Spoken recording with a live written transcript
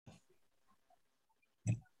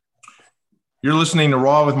You're listening to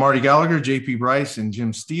Raw with Marty Gallagher, JP Bryce, and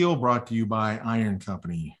Jim Steele, brought to you by Iron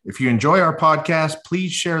Company. If you enjoy our podcast,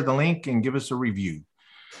 please share the link and give us a review.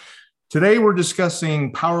 Today, we're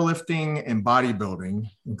discussing powerlifting and bodybuilding,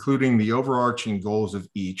 including the overarching goals of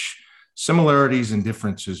each, similarities and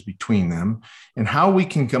differences between them, and how we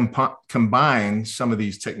can combine some of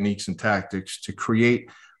these techniques and tactics to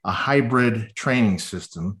create a hybrid training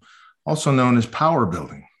system, also known as power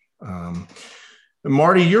building.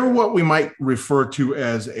 Marty, you're what we might refer to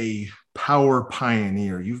as a power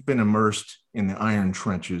pioneer. You've been immersed in the iron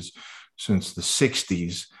trenches since the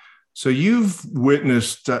 60s. So you've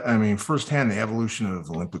witnessed, firsthand the evolution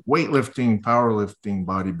of Olympic weightlifting, powerlifting,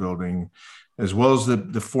 bodybuilding, as well as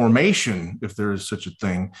the formation, if there is such a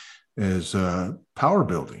thing, as power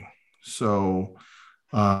building. So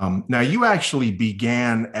now you actually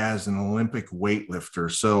began as an Olympic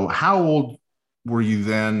weightlifter. So how old were you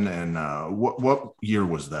then, and what year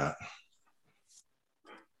was that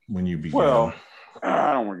when you began? Well,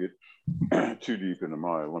 I don't want to get too deep into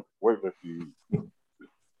my Olympic weightlifting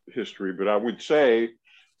history, but I would say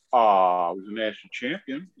I was a national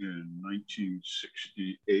champion in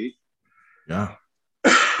 1968. Yeah.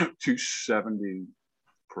 270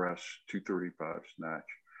 press, 235 snatch,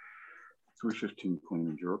 315 clean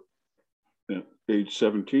and jerk at age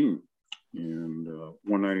 17 and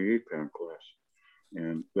 198 pound class.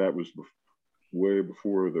 And that was way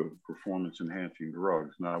before the performance enhancing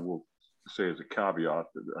drugs. Now, I will say as a caveat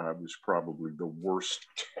that I was probably the worst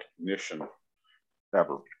technician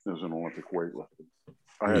ever as an Olympic weightlifter.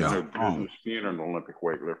 I had no business being an Olympic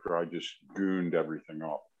weightlifter. I just gooned everything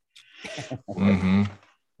up. Mm-hmm.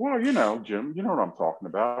 Well, Jim, you know what I'm talking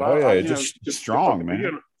about. Oh, yeah, just strong,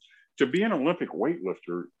 man. To be an Olympic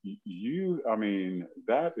weightlifter,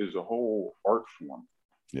 that is a whole art form.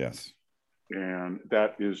 Yes. And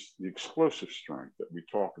that is the explosive strength that we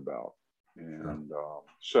talk about. And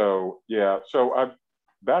so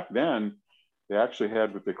back then, they actually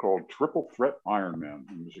had what they called triple threat Ironman.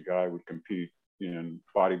 He was a guy who would compete in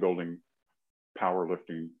bodybuilding,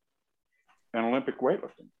 powerlifting, and Olympic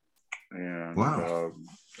weightlifting. And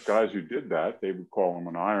guys who did that, they would call him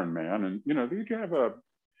an Ironman. And, they'd have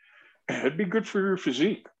it'd be good for your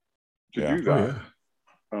physique to do that.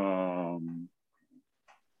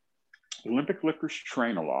 Olympic lifters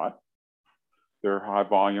train a lot. They're high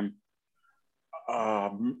volume,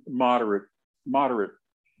 moderate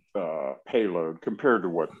payload compared to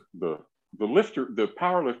what the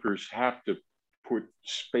power lifters have to put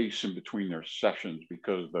space in between their sessions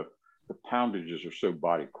because the poundages are so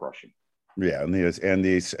body crushing. Yeah, and the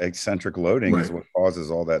eccentric loading is what causes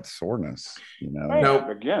all that soreness. Now,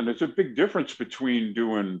 again, there's a big difference between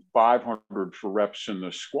doing 500 for reps in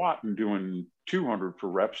the squat and doing 200 for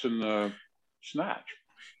reps in the snatch.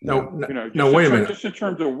 No, wait a minute. Just in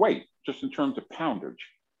terms of weight, just in terms of poundage.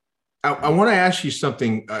 I want to ask you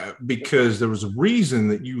something because there was a reason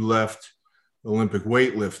that you left Olympic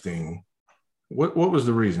weightlifting. What was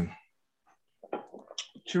the reason?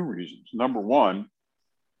 Two reasons. Number one,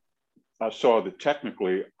 I saw that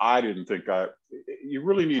technically I didn't think you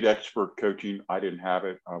really need expert coaching. I didn't have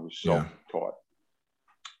it. I was self-taught.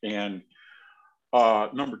 And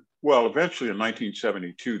eventually in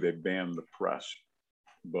 1972, they banned the press,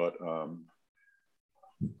 but the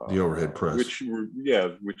overhead press, which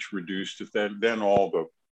reduced it. Then all the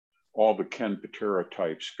Ken Patera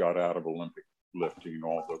types got out of Olympic lifting,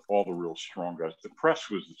 all the real strong guys. The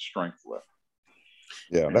press was the strength lift.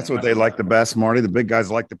 Yeah, that's what they like the best, Marty. The big guys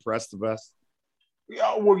like the press the best.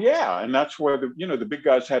 Yeah, well, yeah, and that's why the big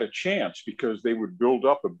guys had a chance because they would build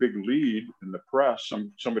up a big lead in the press.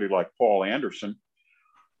 Somebody like Paul Anderson,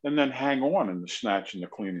 and then hang on in the snatch and the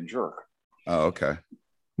clean and jerk. Oh, okay.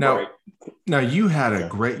 Now you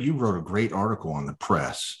wrote a great article on the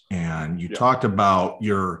press, and you talked about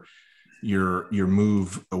your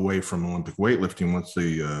move away from Olympic weightlifting once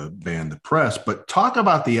they banned the press. But talk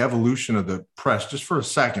about the evolution of the press just for a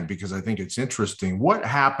second, because I think it's interesting. What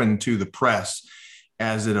happened to the press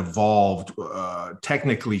as it evolved,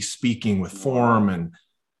 technically speaking, with form and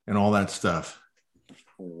all that stuff?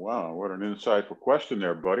 Wow, what an insightful question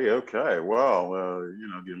there, buddy. Okay, well,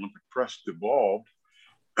 the Olympic press evolved.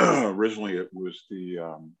 Originally, it was the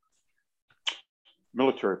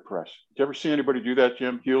military press. Did you ever see anybody do that,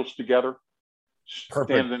 Jim? Heels together,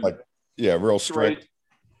 perfect, real straight.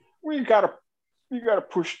 Well, you got to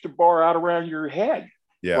push the bar out around your head.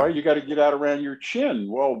 Yeah, right. You got to get out around your chin.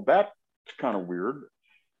 Well, that's kind of weird.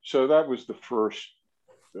 So that was the first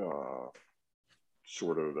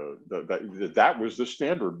sort of that was the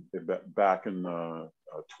standard back in the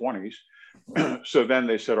 20s. So then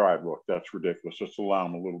they said, all right, look, that's ridiculous. Let's allow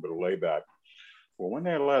them a little bit of layback. Well, when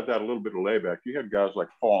they allowed that a little bit of layback, you had guys like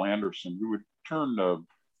Paul Anderson who would turn the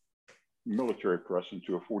military press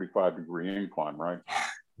into a 45-degree incline, right?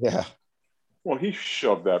 Yeah. Well, he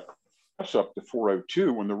shoved that press up to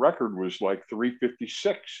 402 when the record was like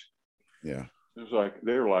 356. Yeah. It was like,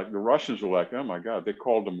 they were like, the Russians were like, oh my God, they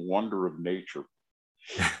called him wonder of nature.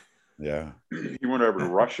 Yeah. He went over to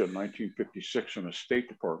Russia in 1956 on a State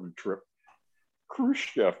Department trip.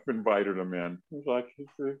 Khrushchev invited him in. He was like,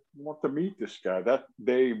 "I want to meet this guy." That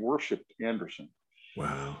they worshipped Anderson.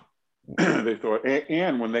 Wow. They thought,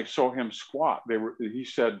 and when they saw him squat, he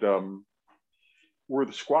said, "We're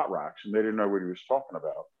the squat racks," and they didn't know what he was talking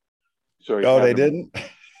about. So they didn't.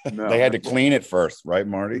 No, they had to clean it first, right,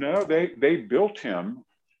 Marty? No, they built him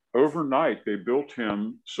overnight. They built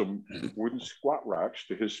him some wooden squat racks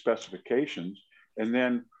to his specifications, and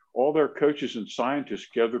then all their coaches and scientists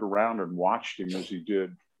gathered around and watched him as he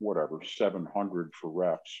did whatever 700 for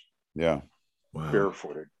reps. Yeah, wow.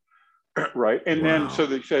 Barefooted, right? And wow. then so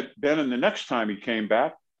they said, then in the next time he came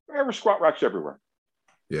back, there were squat racks everywhere.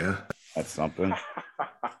 Yeah, that's something.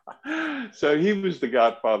 So he was the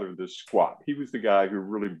godfather of the squat. He was the guy who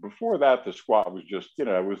really, before that, the squat was just,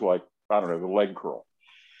 it was like, I don't know, the leg curl.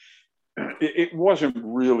 It wasn't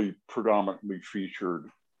really predominantly featured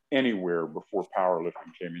anywhere before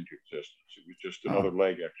powerlifting came into existence. It was just another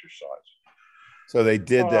leg exercise. So they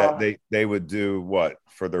did that. They would do what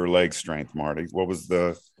for their leg strength, Marty? What was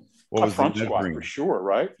the front squat for sure,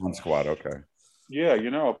 right? Front squat, okay. Yeah,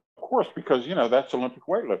 of course, because that's Olympic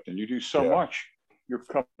weightlifting. You do so much, you're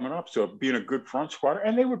coming up. So being a good front squatter,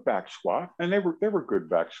 and they would back squat, and they were good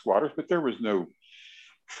back squatters, but there was no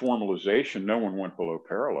formalization. No one went below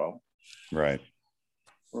parallel. Right.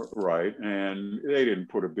 And they didn't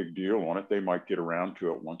put a big deal on it. They might get around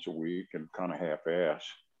to it once a week and kind of half-ass,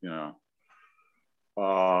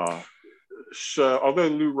 So although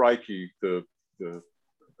Lou Reike, the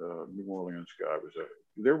New Orleans guy,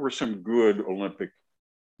 there were some good Olympic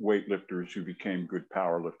weightlifters who became good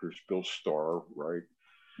powerlifters. Bill Starr, right?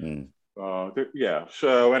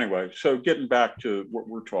 So anyway, so getting back to what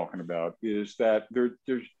we're talking about is that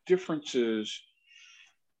there's differences.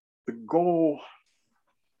 The goal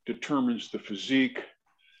determines the physique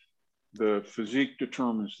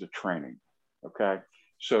determines the training. Okay,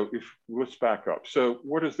 so let's back up. So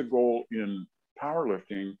what is the goal in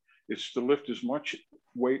powerlifting? It's to lift as much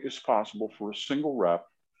weight as possible for a single rep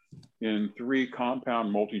in 3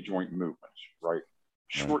 compound multi-joint movements, right?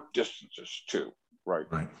 Short distances too, right?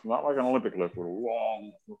 Not like an Olympic lift with a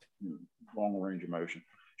long range of motion,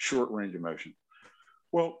 short range of motion.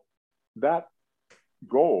 Well, that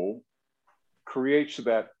goal creates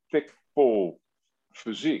that thick, full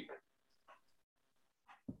physique.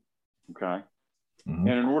 Okay. Mm-hmm.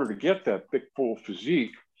 And in order to get that thick, full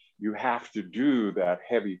physique, you have to do that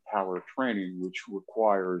heavy power training, which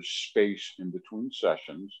requires space in between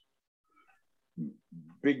sessions,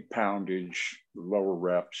 big poundage, lower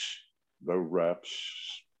reps, low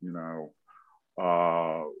reps,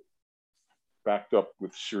 backed up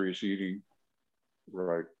with serious eating,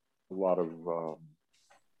 right? A lot of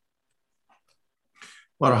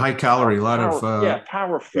high calorie,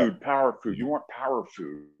 power food. You want power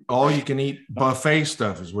food. All you can eat buffet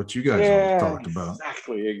stuff is what you guys always talked about.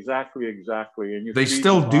 Exactly. And they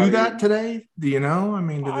still do that today? Do you know? I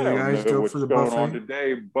mean, do the guys go for the buffet? What's going on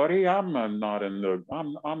today, buddy? I'm not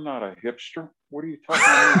a hipster. What are you talking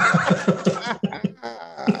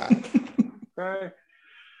about? Okay.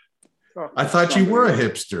 I thought you were a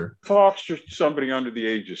hipster. Talk to somebody under the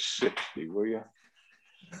age of 60, will you?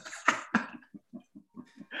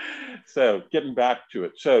 So getting back to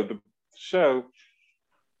it. So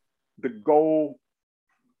the goal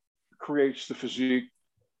creates the physique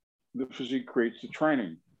creates the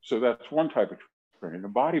training. So that's one type of training. The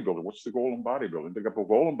bodybuilder, what's the goal in bodybuilding? The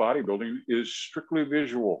goal in bodybuilding is strictly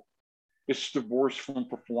visual. It's divorced from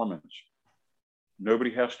performance.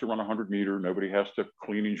 Nobody has to run 100-meter. Nobody has to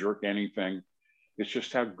clean and jerk anything. It's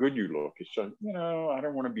just how good you look. It's I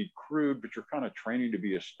don't want to be crude, but you're kind of training to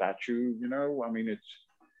be a statue. I mean,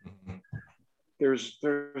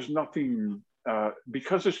 there's nothing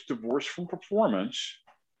because it's divorced from performance.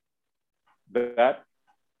 That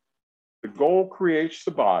the goal creates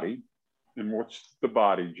the body, and what's the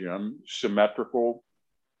body, Jim? Symmetrical.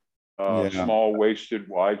 Small-waisted,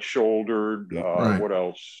 wide-shouldered. What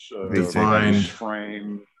else? Defined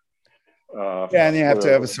frame. And you have to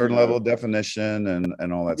have a certain level of definition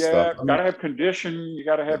and all that stuff. Yeah, gotta have condition. You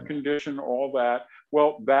gotta have condition. All that.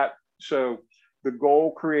 Well, so the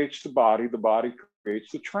goal creates the body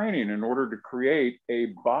creates the training. In order to create a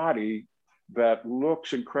body that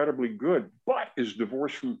looks incredibly good, but is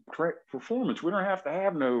divorced from performance, we don't have to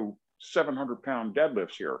have no 700-pound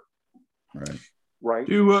deadlifts here. Right. Right.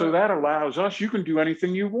 So that allows us, you can do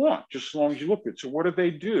anything you want, just as long as you look at it. So what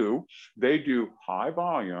do? They do high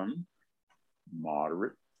volume,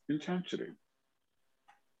 moderate intensity.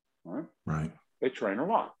 Right. Right. They train a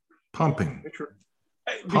lot. Pumping.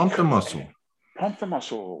 Pump the muscle. Pump the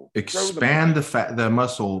muscle. Expand the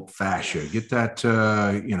muscle fascia. Get that,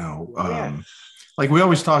 yes. Like we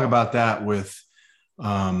always talk about that with,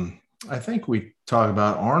 I think we talk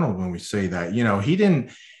about Arnold when we say that,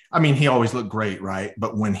 he always looked great, right?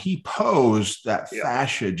 But when he posed, that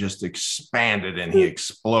fascia just expanded and he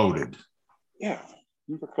exploded. Yeah.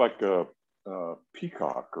 You look like a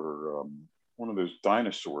peacock or one of those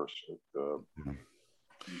dinosaurs.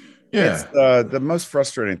 It's the most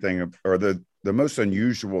frustrating thing, or the most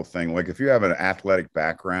unusual thing. Like if you have an athletic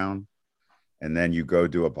background and then you go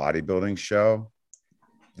do a bodybuilding show,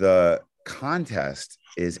 the contest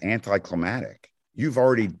is anticlimactic.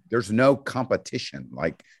 There's no competition.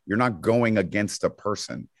 Like you're not going against a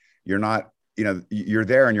person. You're not, you're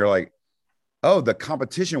there and you're like, oh, the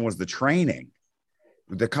competition was the training.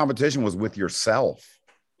 The competition was with yourself.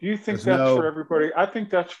 Do you think for everybody? I think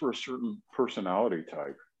that's for a certain personality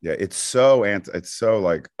type. Yeah. It's so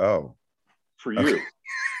like, oh. For you. Okay.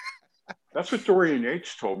 That's what Dorian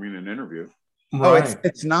Yates told me in an interview. Right. Oh,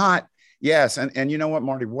 it's not. Yes. And you know what,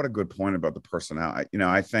 Marty, what a good point about the personality.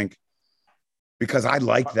 I think, because I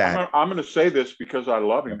like that. I'm going to say this because I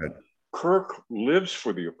love him. Kirk lives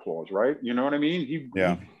for the applause, right? You know what I mean? He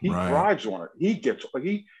thrives on it.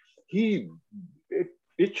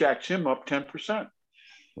 It jacks him up 10%.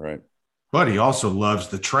 Right. But he also loves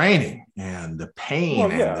the training and the pain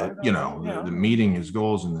the meeting his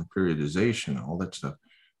goals and the periodization and all that stuff.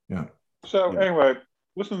 Yeah. So anyway,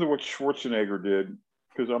 listen to what Schwarzenegger did,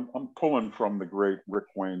 because I'm pulling from the great Rick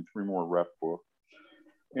Wayne 3 More Rep book.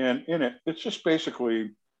 And in it, it's just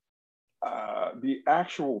basically the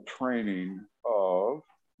actual training of,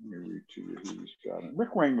 let me read to you who he's got.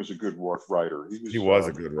 Rick Wayne was a good writer. He was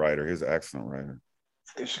a good writer. He was an excellent writer.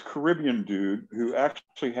 It's a Caribbean dude who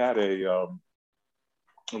actually had a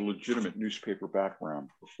legitimate newspaper background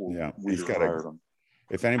before we hired him.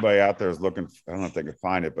 If anybody out there is looking, I don't know if they can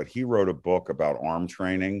find it, but he wrote a book about arm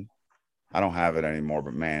training. I don't have it anymore,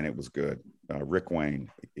 but man, it was good. Rick Wayne,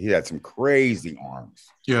 he had some crazy arms.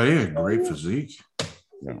 Yeah, he had great physique.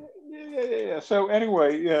 Yeah. So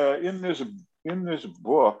anyway, in this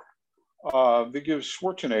book, they give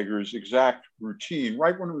Schwarzenegger's exact routine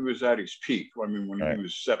right when he was at his peak. I mean, when he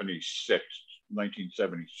was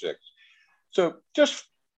 1976. So just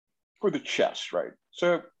for the chest, right?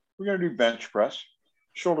 So we're going to do bench press,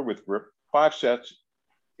 shoulder width grip, 5 sets,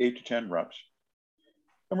 8 to 10 reps.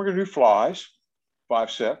 And we're going to do flies,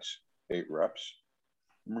 5 sets, 8 reps.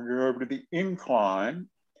 And we're going to go over to the incline.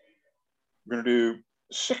 We're going to do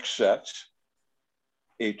 6 sets,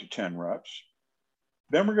 8 to 10 reps.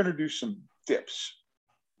 Then we're going to do some dips,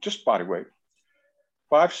 just body weight.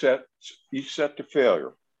 5 sets, each set to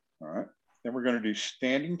failure. All right. Then we're going to do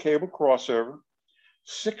standing cable crossover,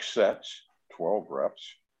 6 sets, 12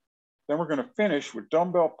 reps. Then we're going to finish with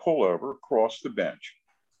dumbbell pullover across the bench,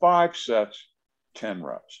 5 sets, 10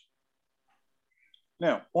 reps.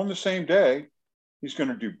 Now, on the same day, he's going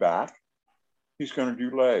to do back. He's going to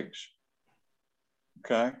do legs.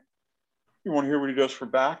 Okay. You want to hear what he does for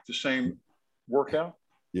back, the same workout?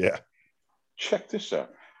 Yeah. Check this out.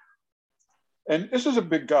 And this is a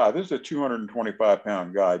big guy. This is a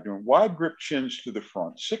 225-pound guy doing wide grip chins to the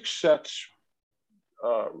front, 6 sets,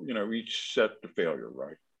 each set to failure,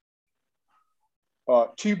 right?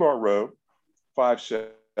 T-bar row, 5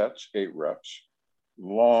 sets, 8 reps.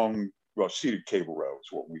 Long, seated cable row is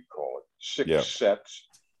what we call it. 6 sets,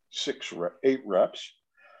 8 reps.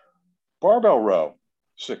 Barbell row,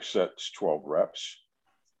 6 sets, 12 reps.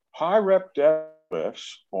 High rep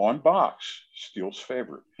deadlifts on box, Steele's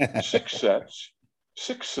favorite. 6 sets,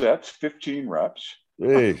 15 reps.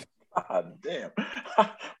 Hey. God damn.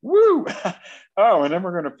 Woo. Oh, and then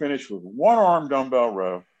we're going to finish with 1 arm dumbbell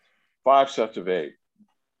row, 5 sets of 8.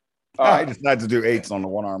 I decided to do 8s on the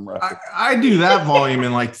 1 arm row. I do that volume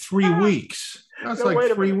in like 3 weeks. That's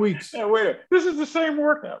like 3 weeks. Now, wait a minute. This is the same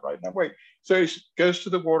workout, right? Now, wait. So he goes to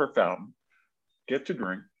the water fountain, gets a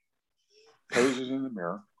drink, poses in the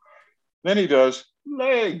mirror. Then he does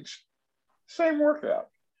legs. Same workout.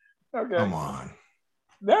 Okay. Come on.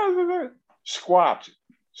 Now, squats,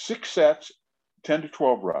 6 sets, 10 to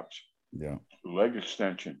 12 reps. Yeah. Leg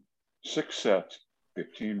extension, 6 sets,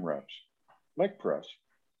 15 reps. Leg press,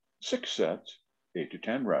 6 sets, 8 to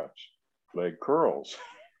 10 reps. Leg curls,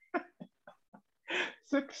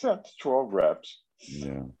 6 sets, 12 reps.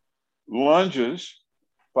 Yeah. Lunges,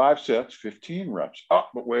 5 sets, 15 reps. Oh,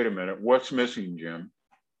 but wait a minute. What's missing, Jim?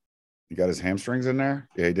 He got his hamstrings in there.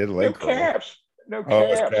 Yeah, he did a No leg curl. calves. No Oh,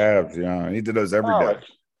 his calves. calves. Yeah, he did those every day.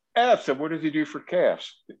 So what does he do for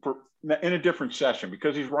calves? In a different session,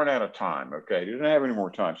 because he's run out of time. Okay, he doesn't have any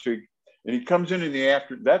more time. So he comes in the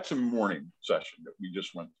afternoon. That's a morning session that we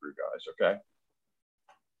just went through, guys. Okay,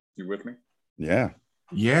 you with me? Yeah.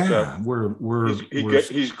 Yeah, so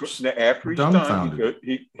after he's done,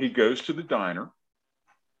 he goes to the diner.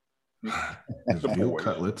 The veal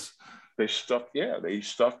cutlets. They stuff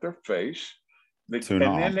their face. Then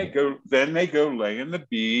they go lay in the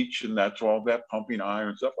beach, and that's all that pumping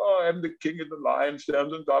iron stuff. Oh, I'm the king of the lion,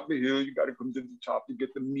 stands on top of the hill. You got to come to the top to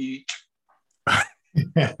get the meat.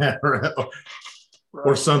 Right.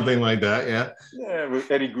 Or something like that, yeah. With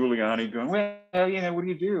Eddie Giuliani going, well, what do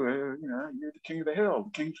you do? You're the king of the hill.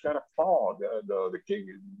 The king's got to fall. The king,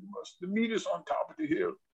 the meat is on top of the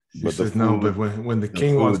hill. But says, no, but when the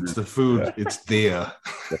king wants the food, it's there.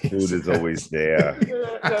 The food is always there.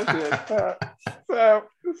 That's it.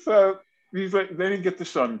 So he's like, then he get the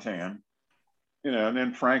suntan, and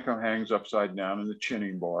then Franco hangs upside down in the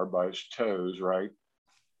chinning bar by his toes, right?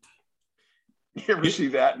 You ever see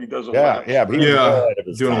that? And he does a lat spread. Doing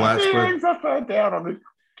a lat spread. He hangs upside down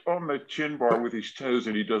on the chin bar with his toes,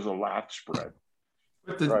 and he does a lat spread.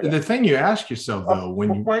 But the thing you ask yourself, though,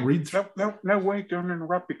 when you read through... Wait, don't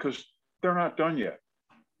interrupt, because they're not done yet.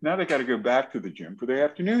 Now they got to go back to the gym for the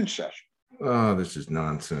afternoon session. Oh, this is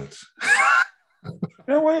nonsense.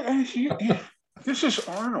 No, wait, this is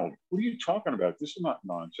Arnold. What are you talking about? This is not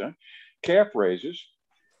nonsense. Calf raises,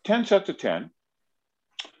 10 sets of 10.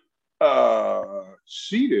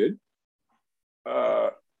 Seated,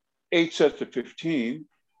 8 sets of 15.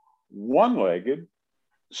 One-legged,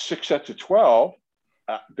 6 sets of 12.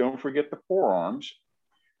 Don't forget the forearms.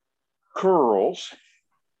 Curls.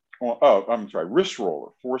 Wrist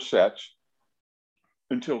roller, 4 sets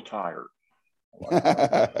until tired.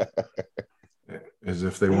 As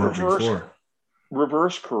if they weren't before.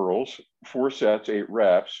 Reverse curls, 4 sets, 8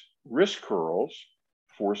 reps. Wrist curls,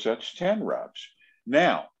 4 sets, 10 reps.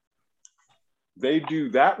 Now, they do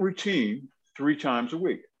that routine 3 times a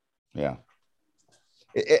week. Yeah.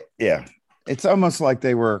 It's almost like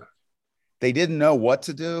they didn't know what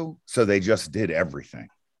to do, so they just did everything.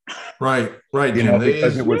 Right.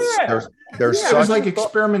 Because it was it was like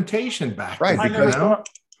experimentation back then. Right.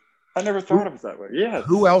 I never thought of it that way. Yeah.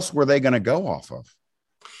 Who else were they going to go off of?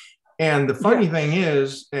 And the funny thing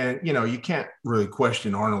is, and you can't really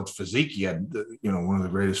question Arnold's physique. He had, one of the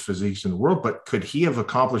greatest physiques in the world, but could he have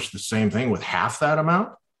accomplished the same thing with half that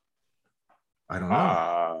amount? I don't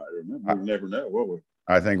know. We never know, will we?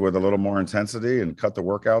 I think with a little more intensity and cut the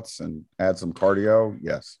workouts and add some cardio,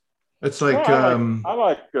 yes. It's like I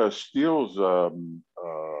like Steele's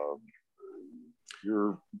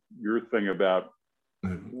your thing about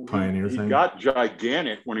pioneer he thing. He got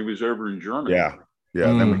gigantic when he was over in Germany. Yeah.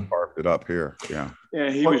 Then we carved it up here. Yeah.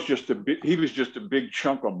 And he was just a big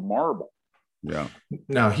chunk of marble. Yeah.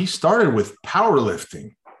 Now he started with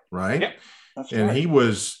powerlifting, right? Yeah. That's and right. He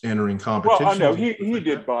was entering competition. Well, I know he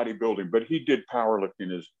did bodybuilding, but he did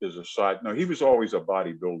powerlifting as a side. No, he was always a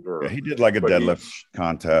bodybuilder. Yeah, he did like a deadlift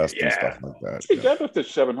contest and stuff like that. He deadlifted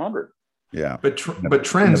 700. Yeah, but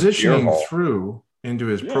transitioning through into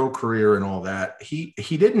his pro career and all that, he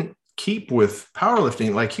didn't keep with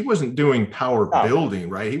powerlifting. Like he wasn't doing power building,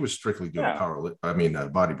 right? He was strictly doing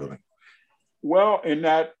bodybuilding. Well, in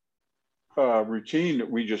that routine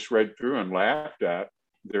that we just read through and laughed at,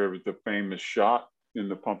 there was the famous shot in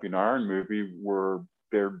the Pumping Iron movie where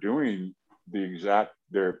they're doing the exact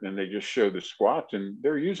and they just show the squats and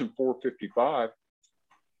they're using 455.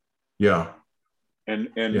 Yeah.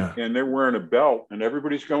 And they're wearing a belt and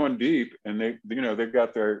everybody's going deep and they've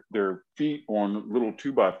got their feet on little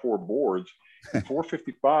 2x4 boards.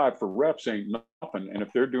 455 for reps ain't nothing. And if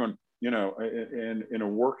they're doing, in a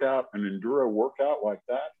workout, an enduro workout like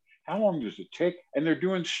that, how long does it take? And they're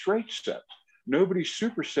doing straight sets. Nobody's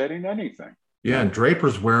supersetting anything. Yeah, and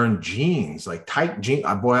Draper's wearing jeans, like tight jeans.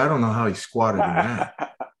 Boy, I don't know how he squatted in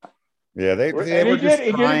that. Yeah, they were just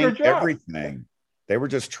trying everything. They were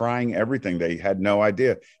just trying everything. They had no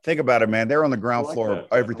idea. Think about it, man. They're on the ground floor of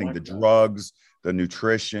everything, the drugs, the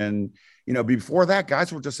nutrition. Before that,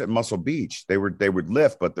 guys were just at Muscle Beach. They would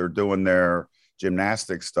lift, but they're doing their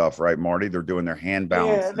gymnastic stuff, right, Marty? They're doing their hand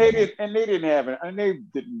balance. Yeah, they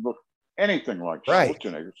didn't look anything like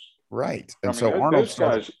Schwarzenegger's. Right. And so Arnold those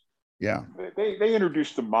guys, yeah, they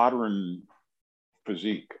introduced the modern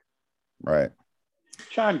physique. Right.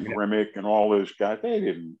 John Grimmick and all those guys,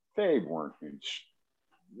 they weren't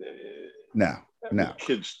no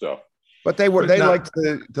kid stuff. But they not, liked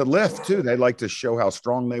to lift too. They liked to show how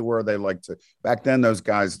strong they were. They liked to, back then those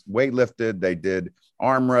guys weightlifted, they did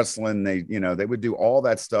arm wrestling, they would do all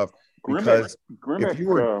that stuff because Grimmick, if you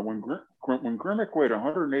were when Grimmick weighed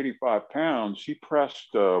 185 pounds, he pressed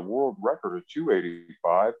a world record of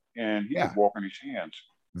 285, and he could walk on his hands.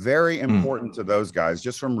 Very important to those guys,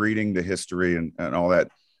 just from reading the history and all that,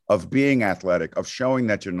 of being athletic, of showing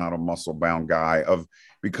that you're not a muscle bound guy,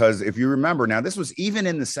 because if you remember now, this was even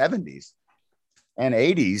in the 70s and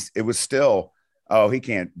 80s, it was still, oh, he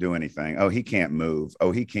can't do anything. Oh, he can't move.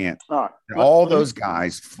 Oh, he can't. All those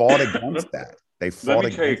guys fought against that. They fought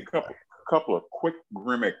against that. Let me tell you a couple of quick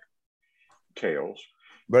Grimmick tales.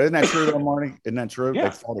 But isn't that true though, Marty? Isn't that true? Yeah.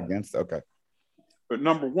 They fought against, okay. But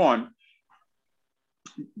number one,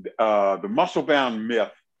 the muscle bound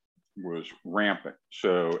myth was rampant.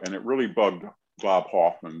 So, and it really bugged Bob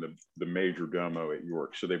Hoffman, the major domo at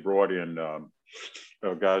York. So they brought in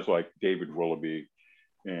guys like David Willoughby,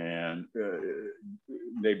 and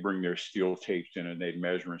they'd bring their steel tapes in and they'd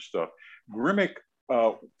measure and stuff. Grimmick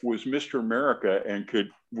was Mr. America and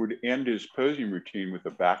would end his posing routine with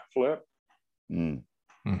a backflip.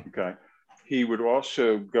 Okay. He would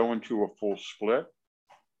also go into a full split.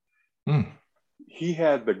 He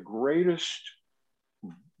had the greatest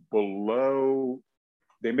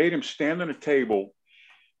they made him stand on a table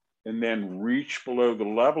and then reach below the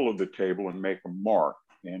level of the table and make a mark.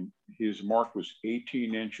 And his mark was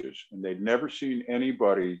 18 inches. And they'd never seen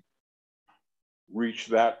anybody reach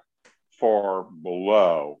that far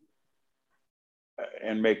below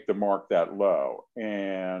and make the mark that low.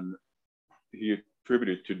 And he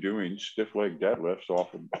attributed to doing stiff leg deadlifts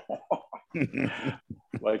off the ball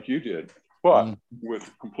like you did, but with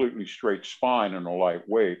a completely straight spine and a light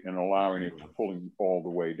weight and allowing it to pull him all the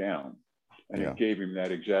way down. And it gave him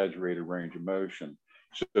that exaggerated range of motion.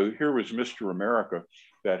 So here was Mr. America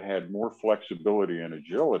that had more flexibility and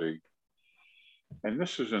agility. And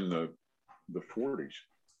this is in the 40s.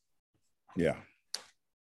 Yeah.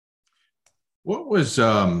 What was,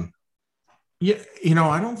 I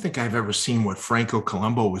don't think I've ever seen what Franco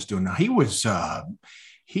Columbu was doing. Now, he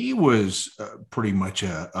was pretty much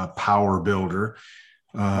a power builder.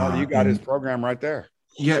 Marty, you got his program right there.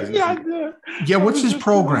 Yeah. What's his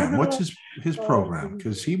program? What's his program?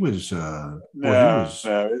 Because he was. No, it's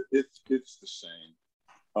the same.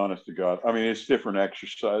 Honest to God, I mean, it's different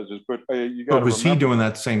exercises, but you got. But was he doing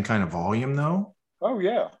that same kind of volume though? Oh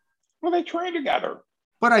yeah. Well, they trained together.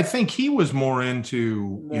 But I think he was more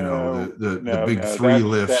into the big three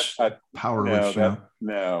lifts, power lifts.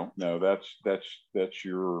 No, that's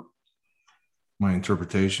your my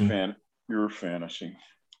interpretation. Your fantasy.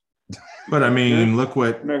 But I mean, look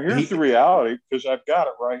what. No, here's the reality, because I've got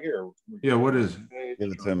it right here. Yeah, what is it? Give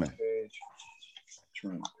it to me.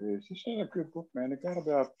 This is a good book, man. It got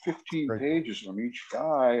about 15 pages on each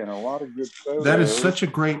guy and a lot of good photos. That is such a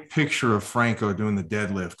great picture of Franco doing the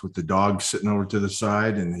deadlift with the dog sitting over to the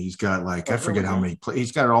side, and he's got I forget how many.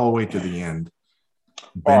 He's got it all the way to the end,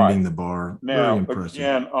 bending the bar. Now,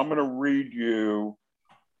 again, I'm going to read you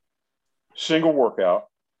single workout.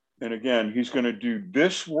 And again, he's going to do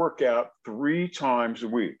this workout 3 times a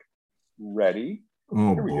week. Ready?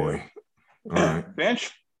 Oh, boy. All right.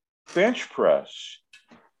 Bench press,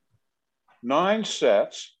 9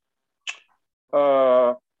 sets.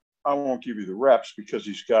 I won't give you the reps because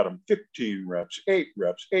he's got them 15 reps, 8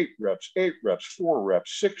 reps, 8 reps, 8 reps, 4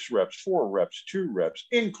 reps, 6 reps, 4 reps, 2 reps,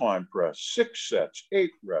 incline press, 6 sets,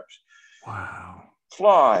 8 reps. Wow.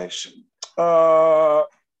 Flies,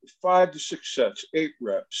 5 to 6 sets, 8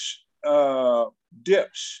 reps.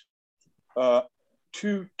 Dips,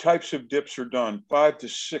 2 types of dips are done, 5 to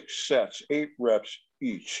 6 sets, 8 reps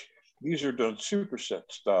each. These are done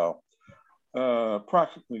superset style.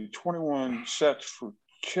 Approximately 21 sets for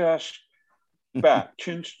chest, back,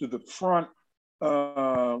 chins to the front,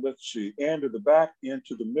 let's see, and to the back,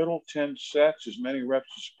 into the middle, 10 sets, as many reps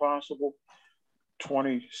as possible,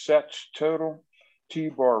 20 sets total.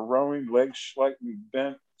 T-bar rowing, legs slightly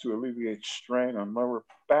bent to alleviate strain on lower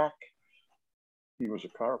back. He was a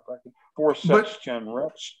chiropractor. 4 sets, 10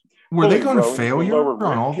 reps. Were they going to fail you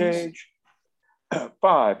on all these?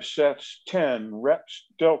 5 sets, 10 reps.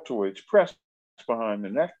 Deltoids, press behind the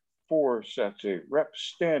neck. 4 sets, 8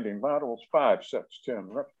 reps. Standing laterals, 5 sets, 10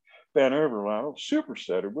 reps. Bent over laterals,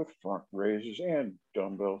 supersetted with front raises and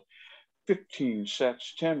dumbbells. 15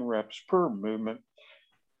 sets, 10 reps per movement.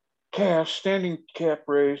 Calf, standing calf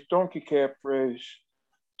raise, donkey calf raise,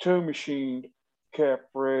 toe machined calf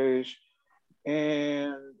raise,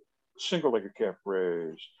 and single-legged calf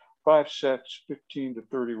raise. 5 sets, 15 to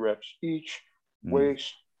 30 reps each.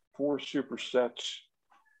 Waist, 4 supersets.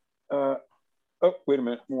 Wait a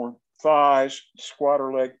minute, more. thighs, squat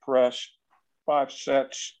or leg press, 5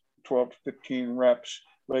 sets, 12 to 15 reps,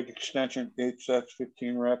 leg extension, 8 sets,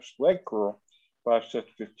 15 reps, leg curl, 5 sets,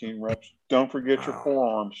 15 reps. Don't forget your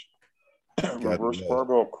forearms. Reverse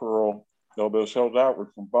barbell curl, elbows held outward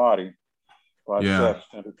from body, 5 sets,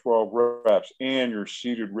 10 to 12 reps, and your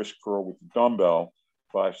seated wrist curl with the dumbbell,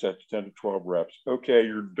 5 sets, 10 to 12 reps. Okay,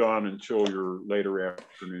 you're done until your later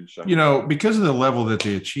afternoon session. You know, because of the level that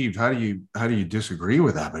they achieved, how do you disagree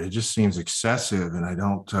with that? But it just seems excessive, and I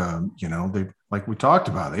don't, you know, they, like we talked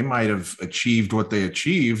about, they might have achieved what they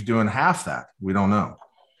achieved doing half that. We don't know.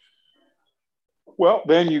 Well,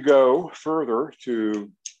 then you go further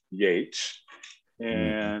to Yates,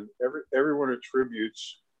 and everyone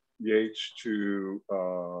attributes Yates to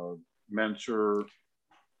Mentzer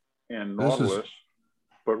and Nautilus,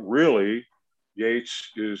 but really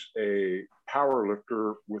Yates is a power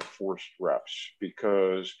lifter with forced reps,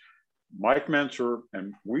 because Mike Mentzer,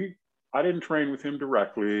 and I didn't train with him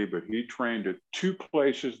directly, but he trained at 2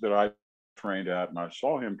 places that I trained at, and I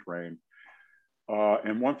saw him train.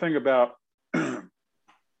 And one thing about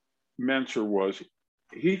Mentzer was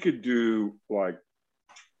he could do like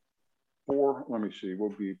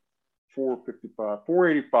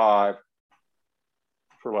 485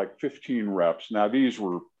 for like 15 reps. Now, these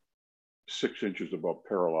were 6 inches above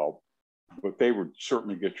parallel, but they would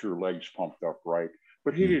certainly get your legs pumped up, right?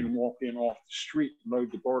 But he didn't walk in off the street and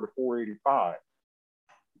load the bar to 485.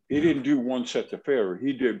 He didn't do 1 set to failure.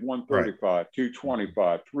 He did 135,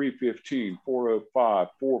 225, 315, 405,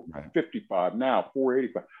 455, now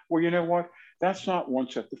 485. Well, you know what? That's not 1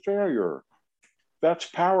 set to failure.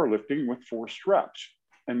 That's powerlifting with forced reps.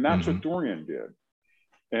 And that's what Dorian did.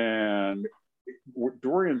 And what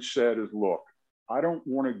Dorian said is, look, I don't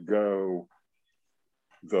want to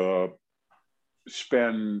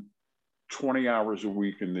spend 20 hours a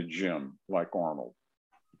week in the gym like Arnold.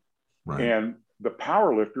 Right. And the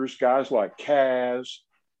power lifters, guys like Kaz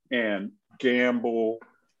and Gamble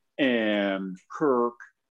and Kirk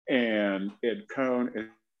and Ed Cohn, and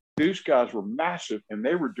these guys were massive, and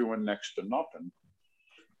they were doing next to nothing.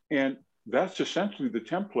 And that's essentially the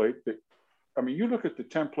template that, I mean, you look at the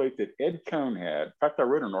template that Ed Cohn had. In fact, I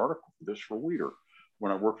wrote an article for this for Weider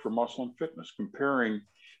when I worked for Muscle and Fitness, comparing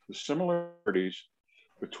the similarities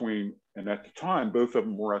between, and at the time, both of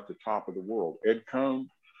them were at the top of the world. Ed Cohn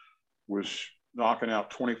was knocking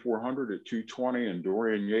out 2,400 at 220, and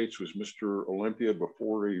Dorian Yates was Mr. Olympia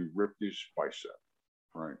before he ripped his bicep,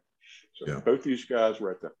 right? So both these guys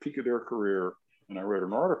were at the peak of their career, and I wrote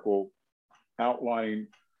an article outlining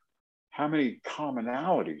how many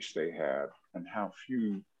commonalities they had and how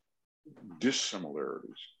few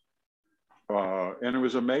dissimilarities. And it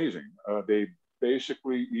was amazing. They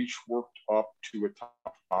basically each worked up to a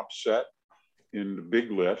top set in the big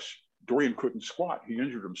lifts. Dorian couldn't squat. He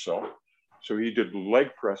injured himself. So he did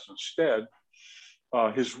leg press instead.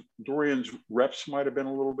 Dorian's reps might have been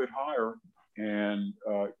a little bit higher, and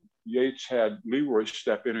Yates had Leroy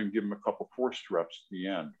step in and give him a couple forced reps at the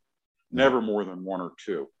end, never more than 1 or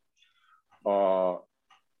 2.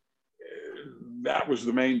 That was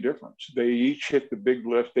the main difference. They each hit the big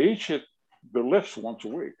lift. They each hit the lifts once a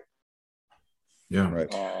week. Yeah,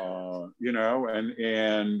 right. You know,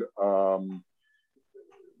 and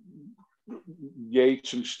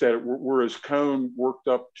Yates instead, whereas Cohn worked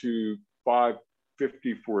up to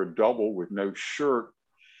 550 for a double with no shirt,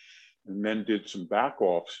 and then did some back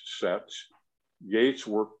off sets. Yates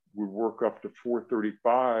would work up to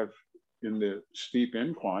 435 in the steep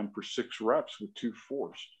incline for 6 reps with 2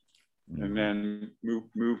 forced, and then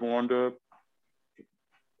move on to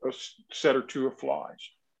a set or 2 of flies.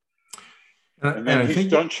 And then he's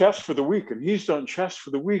done chest for the week, and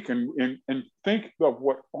think of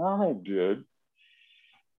what Arnold did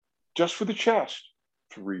just for the chest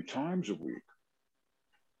 3 times a week.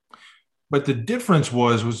 But the difference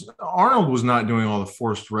was Arnold was not doing all the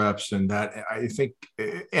forced reps, and that I think,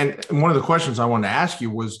 and one of the questions I wanted to ask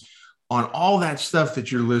you was, on all that stuff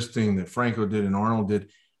that you're listing that Franco did and Arnold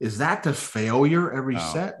did, is that to failure every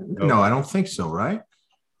set? No, I don't think so, right?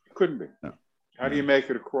 Couldn't be. No. How do you make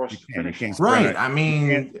it across the finish line? Right. I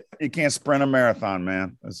mean, you can't sprint a marathon,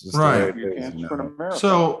 man. That's just right. You can't sprint a marathon.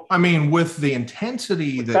 So, I mean, with the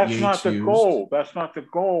intensity that Yates not the used, goal. That's not the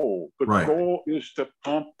goal. The goal is to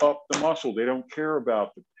pump up the muscle. They don't care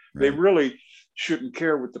about the. They really shouldn't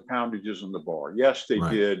care with the poundages in the bar. Yes, they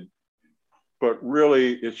did, but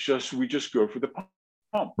really, it's just we just go for the pump,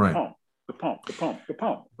 the pump.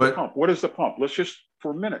 What is the pump? Let's just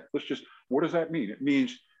for a minute. What does that mean? It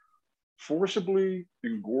means forcibly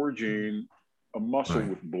engorging a muscle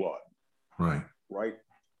with blood. Right.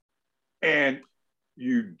 And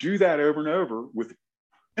you do that over and over with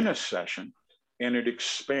a session, and it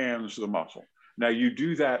expands the muscle. Now you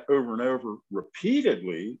do that over and over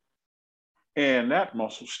repeatedly, and that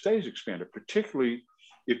muscle stays expanded, particularly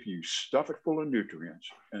if you stuff it full of nutrients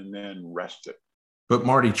and then rest it. But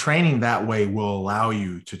Marty, training that way will allow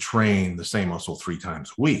you to train the same muscle 3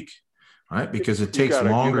 times a week, right? Because it takes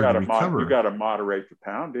longer to recover. You got to moderate the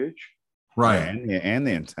poundage. Right. And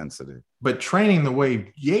the intensity. But training the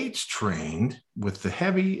way Yates trained with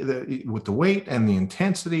with the weight and the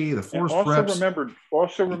intensity, the force reps.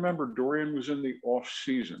 Also remember, Dorian was in the off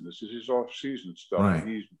season. This is his off season stuff. Right.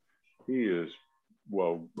 And he is,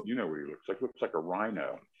 well, you know what he looks like. Looks like a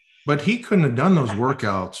rhino. But he couldn't have done those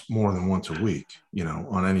workouts more than once a week,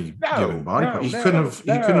 on any given body part. He couldn't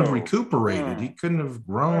have recuperated. He couldn't have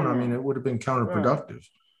grown. I mean, it would have been counterproductive.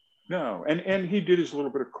 No, and he did his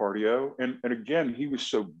little bit of cardio. And again, he was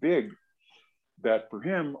so big that for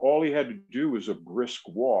him, all he had to do was a brisk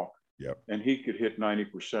walk. Yep. And he could hit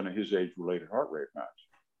 90% of his age-related heart rate max.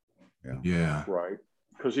 Yeah. Right.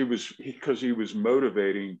 Because he was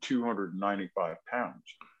motivating 295 pounds.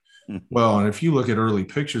 Well, and if you look at early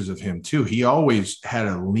pictures of him too, he always had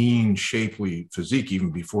a lean, shapely physique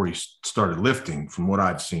even before he started lifting, from what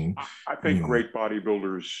I've seen. I think great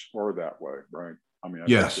bodybuilders are that way, right? I mean,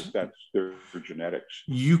 yes, that's their genetics.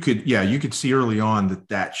 You could see early on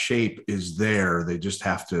that shape is there. They just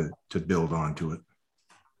have to build onto it.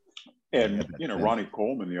 And Ronnie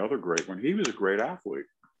Coleman, the other great one, he was a great athlete.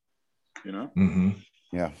 Mm-hmm.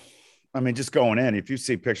 Yeah, I mean, just going in, if you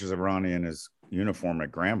see pictures of Ronnie in his uniform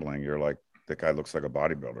at Grambling, you're like, that guy looks like a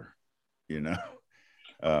bodybuilder.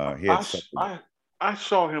 I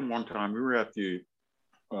saw him one time. We were at the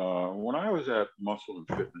when I was at Muscle and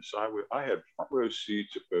Fitness, I had front row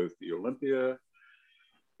seats at both the Olympia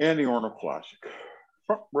and the Arnold Classic.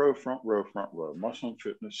 Front row, Muscle and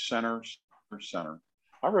Fitness, center.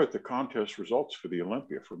 I wrote the contest results for the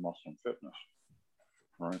Olympia for Muscle and Fitness.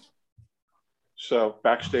 Right. So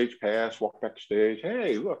backstage pass, walk backstage.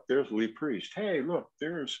 Hey, look, there's Lee Priest. Hey, look,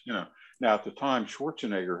 there's, Now at the time,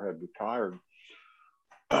 Schwarzenegger had retired.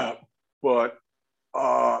 But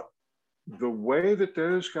the way that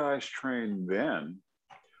those guys trained then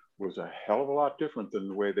was a hell of a lot different than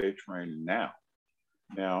the way they train now.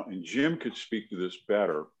 Now, and Jim could speak to this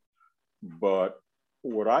better, but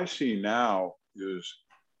what I see now is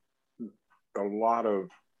a lot of,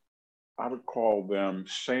 I would call them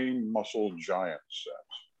same muscle giant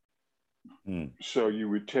sets. So you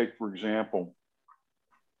would take, for example,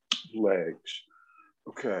 legs.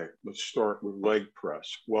 Okay, let's start with leg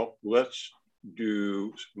press. Well, let's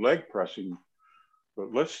do leg pressing,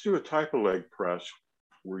 but let's do a type of leg press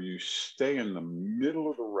where you stay in the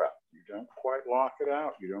middle of the rep. You don't quite lock it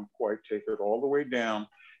out. You don't quite take it all the way down.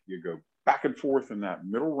 You go back and forth in that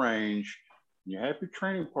middle range. You have your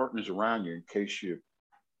training partners around you in case you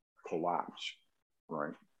collapse,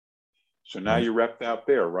 right? So now you repped out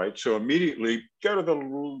there, right? So immediately go to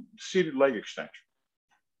the seated leg extension.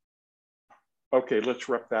 Okay, let's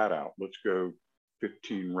rep that out. Let's go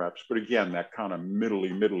 15 reps. But again, that kind of middly,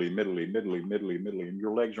 and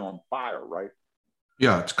your legs are on fire, right?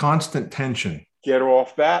 Yeah, it's constant tension. Get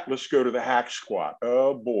off that. Let's go to the hack squat.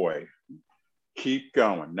 Oh boy. Keep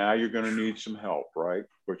going. Now you're going to need some help, right?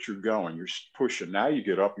 But you're going, you're pushing. Now you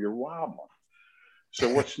get up, you're wobbling.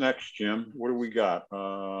 So what's next, Jim? What do we got?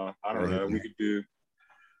 I don't know. We could do,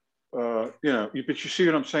 but you see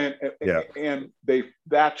what I'm saying? Yeah. And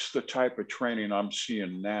that's the type of training I'm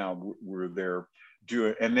seeing now where they're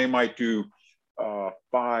doing, and they might do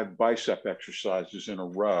 5 bicep exercises in a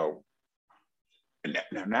row. And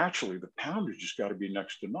now naturally the poundage just got to be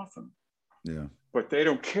next to nothing. Yeah. But they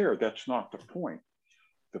don't care. That's not the point.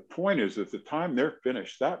 The point is that the time they're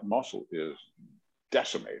finished, that muscle is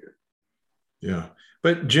decimated. Yeah.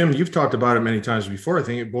 But Jim, you've talked about it many times before. I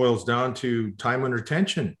think it boils down to time under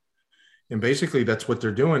tension. And basically that's what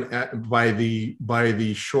they're doing by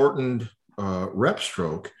the shortened rep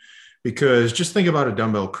stroke, because just think about a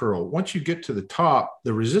dumbbell curl. Once you get to the top,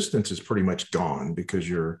 the resistance is pretty much gone because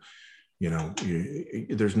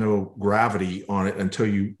there's no gravity on it until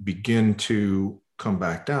you begin to come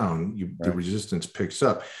back down. The resistance picks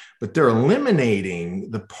up, but they're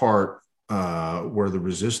eliminating the part where the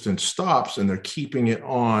resistance stops, and they're keeping it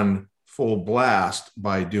on full blast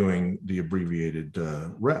by doing the abbreviated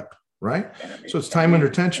rep, right? So it's time under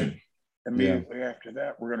tension. Immediately after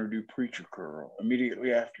that, we're going to do preacher curl.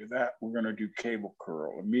 Immediately after that, we're going to do cable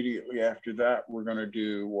curl. Immediately after that, we're going to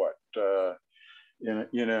do what?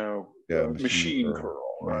 Machine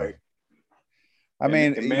curl, right? I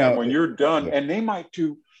mean, when you're done, and they might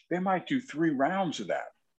do 3 rounds of that.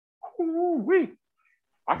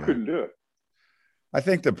 I couldn't do it. I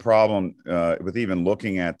think the problem with even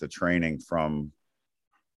looking at the training from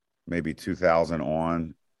maybe 2000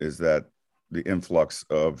 on is that the influx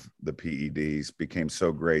of the PEDs became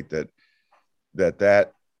so great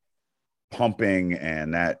that pumping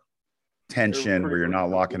and that tension where you're not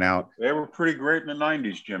locking out. They were pretty great in the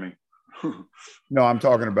 90s, Jimmy. No, I'm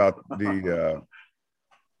talking about the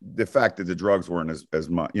fact that the drugs weren't as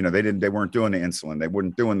much. You know, they weren't doing the insulin, they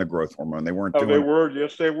weren't doing the growth hormone, they weren't doing. They were.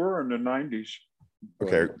 Yes, they were in the 90s.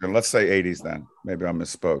 Okay, then let's say 80s then. Maybe I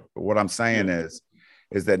misspoke. But what I'm saying is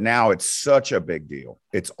that now it's such a big deal.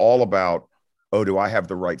 It's all about, oh, do I have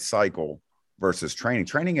the right cycle versus training?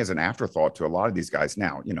 Training is an afterthought to a lot of these guys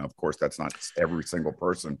now. You know, of course, that's not every single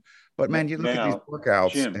person. But man, you look at these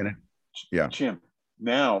workouts, Jim, Jim,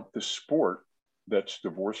 now the sport that's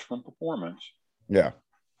divorced from performance,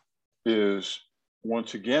 is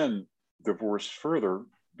once again divorced further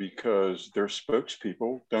because their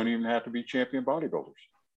spokespeople don't even have to be champion bodybuilders;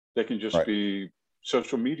 they can just be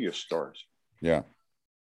social media stars. Yeah.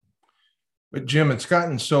 But Jim, it's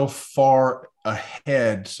gotten so far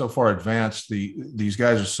ahead, so far advanced. These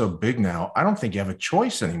guys are so big now. I don't think you have a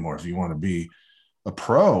choice anymore if you want to be a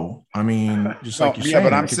pro. I mean, just like you said.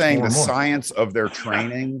 But I'm saying the science of their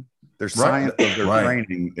training, science of their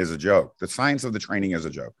training is a joke. The science of the training is a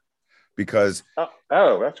joke because.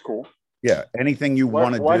 Oh, that's cool. Yeah. Anything you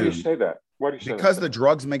want to do. Why do you say that? Why do you say because that? The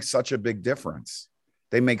drugs make such a big difference.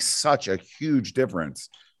 They make such a huge difference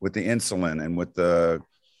with the insulin and with the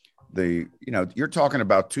you're talking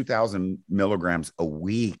about 2,000 milligrams a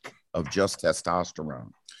week of just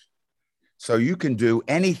testosterone. So you can do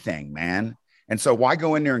anything, man. And so why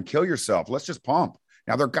go in there and kill yourself? Let's just pump.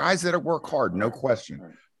 Now there are guys that work hard, no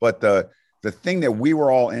question. But the thing that we were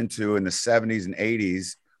all into in the 70s and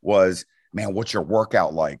 80s was, man, what's your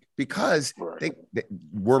workout like? Because they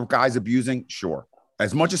were guys abusing, sure.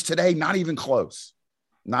 As much as today, not even close.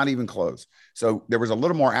 Not even close. So there was a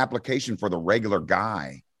little more application for the regular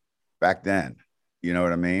guy back then, you know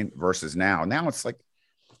what I mean? Versus now. Now it's like,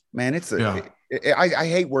 man, I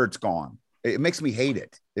hate where it's gone. It makes me hate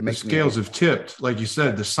it. The scales have tipped. Like you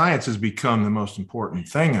said, the science has become the most important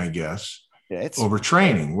thing, I guess, over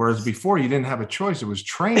training. Whereas before you didn't have a choice. It was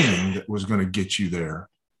training that was going to get you there.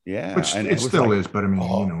 Yeah. Which it still is, but I mean,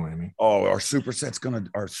 you know what I mean? Oh, our superset's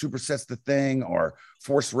the thing, or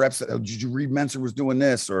force reps. Did you read Menser was doing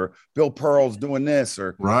this, or Bill Pearl's doing this,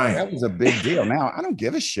 or that was a big deal. Now I don't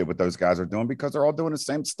give a shit what those guys are doing because they're all doing the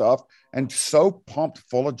same stuff and so pumped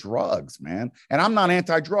full of drugs, man. And I'm not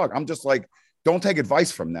anti-drug. I'm just like, don't take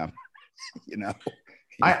advice from them, you know.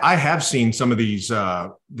 I have seen some of these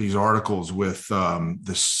articles with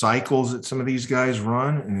the cycles that some of these guys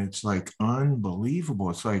run, and it's like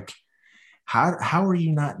unbelievable. It's like, how are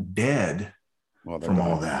you not dead from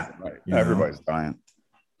all that? Right. Everybody's dying.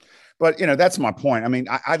 But you know, that's my point. I mean,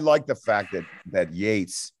 I like the fact that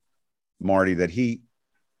Yates, Marty, that he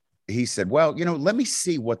said, well, you know, let me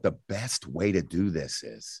see what the best way to do this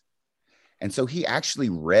is. And so he actually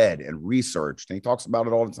read and researched, and he talks about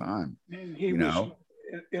it all the time. And he was,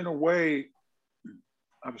 in a way,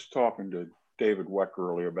 I was talking to David Weck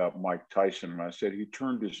earlier about Mike Tyson, and I said he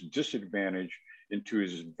turned his disadvantage into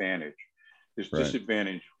his advantage. His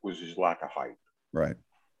disadvantage was his lack of height. Right.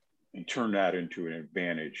 And turned that into an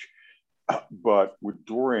advantage. But with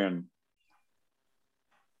Dorian,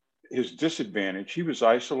 his disadvantage, he was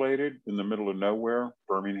isolated in the middle of nowhere,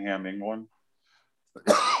 Birmingham, England.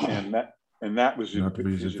 And that was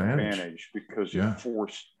his advantage because it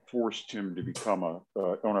forced him to become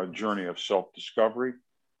on a journey of self-discovery.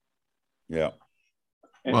 Yeah.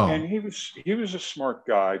 And he was a smart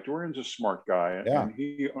guy. Dorian's a smart guy. And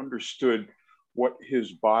he understood what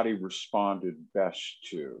his body responded best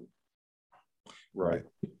to. Right.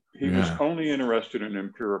 He was only interested in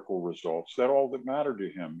empirical results. That's all that mattered to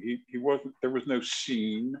him. He wasn't, there was no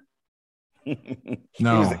scene. No,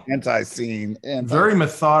 he was anti-scene. Very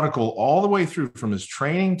methodical all the way through, from his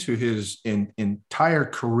training to his entire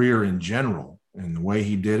career in general, and the way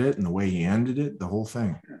he did it and the way he ended it, the whole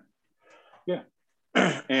thing. Yeah.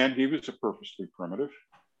 And he was a purposely primitive,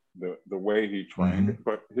 the way he trained,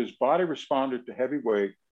 but his body responded to heavy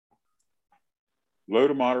weight, low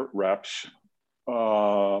to moderate reps,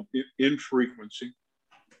 in frequency.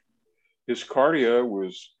 His cardio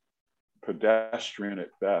was pedestrian at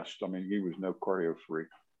best. I mean, he was no cardio freak.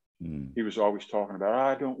 He was always talking about,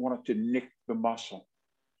 I don't want it to nick the muscle.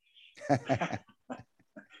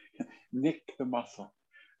 Nick the muscle.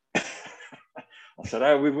 I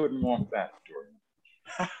said, we wouldn't want that,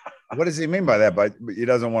 Dorian. What does he mean by that? But he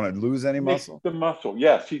doesn't want to lose any muscle? Nick the muscle.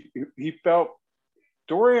 Yes, he felt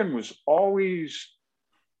Dorian was always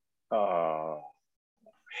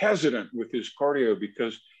hesitant with his cardio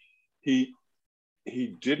because he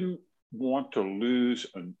didn't want to lose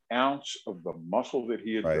an ounce of the muscle that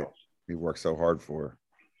he had built. He worked so hard for.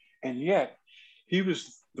 And yet he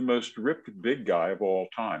was the most ripped big guy of all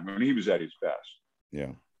time when he was at his best.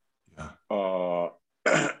 Yeah.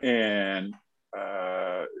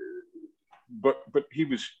 But he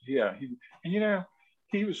was,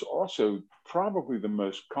 he was also probably the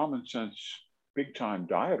most common sense big time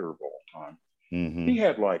dieter of all time. Mm-hmm. He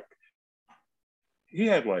had like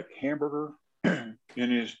hamburger in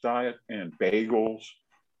his diet and bagels.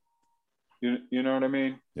 You know what I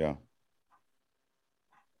mean? Yeah.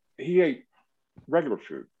 He ate regular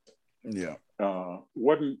food. Yeah.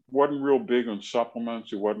 Wasn't real big on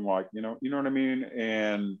supplements. It wasn't like, you know what I mean?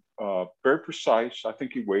 And very precise. I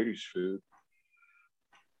think he weighed his food.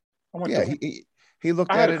 He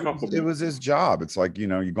looked at it. It was his job. It's like, you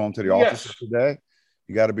go into the office today,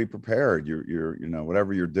 you got to be prepared. You're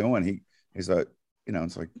whatever you're doing. He's like,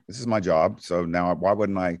 it's like, this is my job. So now why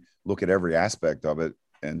wouldn't I look at every aspect of it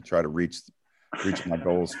and try to reach my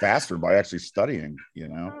goals faster by actually studying,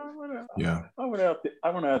 Yeah. I went out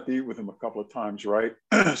to eat with him a couple of times, right?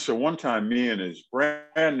 So one time, me and his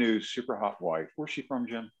brand new super hot wife, where's she from,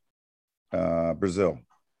 Jim? Brazil,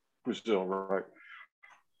 right?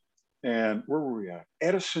 And where were we at?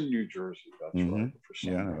 Edison, New Jersey. That's right.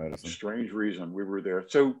 For some strange reason, we were there.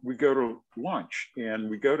 So we go to lunch and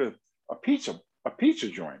we go to a pizza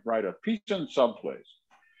joint, right? A pizza and sub place.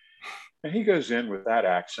 And he goes in with that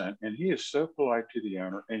accent, and he is so polite to the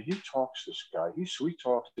owner, and he talks this guy. He sweet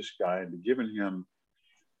talks this guy into giving him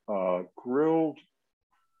grilled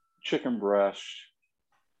chicken breast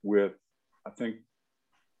with, I think,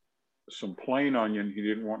 some plain onion. He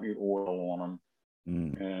didn't want any oil on them.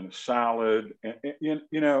 And salad,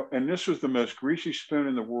 and this was the most greasy spoon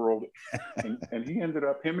in the world. and he ended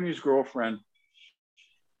up, him and his girlfriend,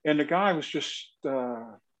 and the guy was just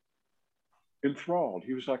enthralled.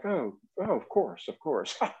 He was like, oh, of course. He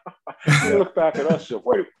looked back at us and said,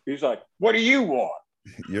 wait, he's like, what do you want?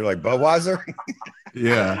 You're like, Budweiser?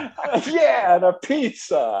 Yeah. Yeah, and a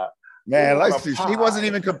pizza. Man, he wasn't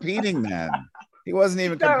even competing then. He wasn't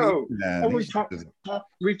even competing then. And we talked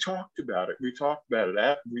about it.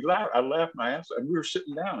 I laughed my ass, and we were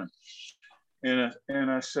sitting down,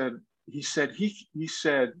 and I said, he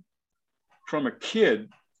said, from a kid,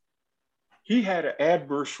 he had an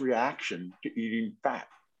adverse reaction to eating fat.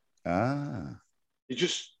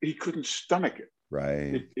 He couldn't stomach it.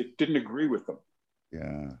 Right. It didn't agree with him.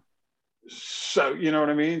 Yeah. So, you know what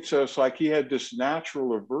I mean? So it's like he had this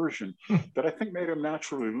natural aversion that I think made him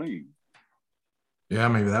naturally lean. Yeah,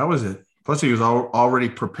 maybe that was it. Plus, he was already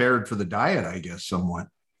prepared for the diet, I guess, somewhat.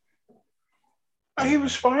 He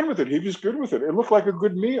was fine with it. He was good with it. It looked like a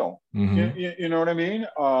good meal. Mm-hmm. You know what I mean?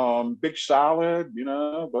 Big salad, chicken,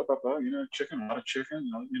 a lot of chicken,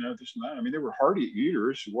 this and that. I mean, they were hearty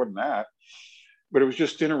eaters. It wasn't that. But it was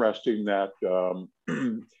just interesting that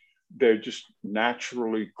they're just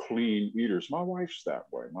naturally clean eaters. My wife's that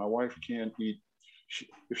way. My wife can't eat.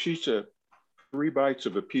 If she eats 3 bites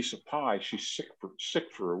of a piece of pie, she's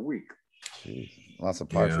sick for a week. Jeez, lots of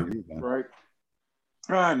pie for you, man. Right?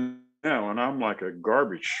 I know, and I'm like a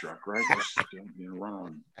garbage truck, right? Just run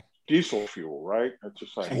on diesel fuel, right? It's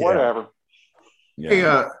just like whatever.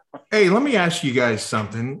 Yeah. Hey, let me ask you guys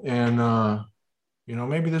something, and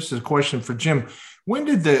maybe this is a question for Jim. When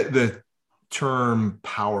did the term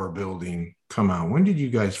power building come out? When did you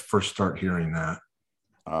guys first start hearing that?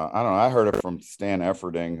 I don't know. I heard it from Stan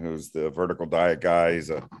Efferding, who's the vertical diet guy.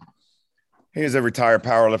 He's a retired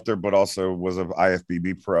powerlifter, but also was an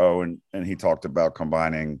IFBB pro, and he talked about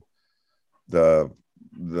combining the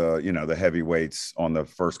heavy weights on the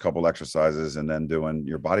first couple exercises and then doing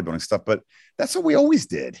your bodybuilding stuff. But that's what we always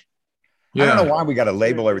did. Yeah. I don't know why we got to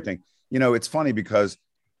label everything. It's funny because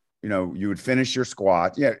you would finish your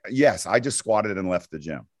squat. Yeah. Yes. I just squatted and left the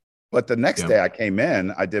gym. But the next day I came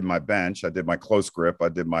in, I did my bench, I did my close grip, I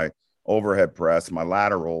did my overhead press, my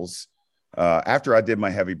laterals. After I did my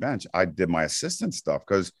heavy bench, I did my assistant stuff.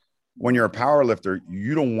 Because when you're a power lifter,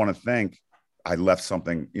 you don't want to think I left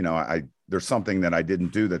something, there's something that I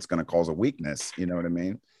didn't do that's going to cause a weakness. You know what I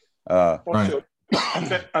mean? Also,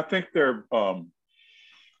 I think they're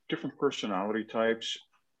different personality types.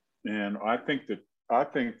 And I think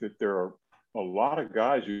that there are a lot of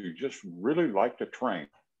guys who just really like to train.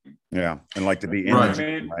 Yeah, and like to be in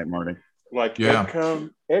it, right, Marty? Like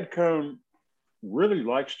Ed Cohn really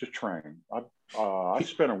likes to train. I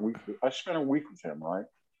spent a week with him, right?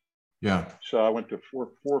 Yeah. So I went to four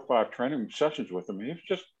or five training sessions with him. He was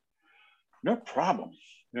just no problem.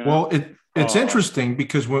 Well, it's interesting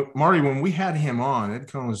because when we had him on,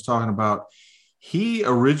 Ed Cohn was talking about he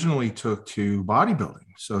originally took to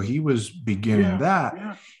bodybuilding. So he was beginning that.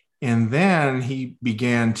 Yeah. And then he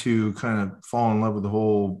began to kind of fall in love with the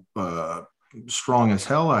whole strong as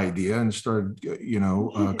hell idea and started,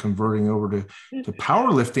 converting over to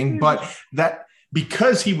powerlifting. But that,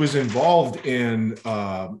 because he was involved in,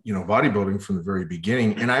 bodybuilding from the very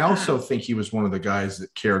beginning. And I also think he was one of the guys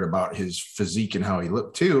that cared about his physique and how he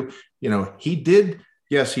looked too. He did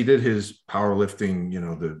his powerlifting,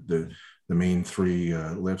 the main three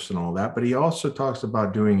lifts and all that, but he also talks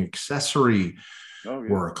about doing accessory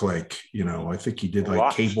work. Like, I think he did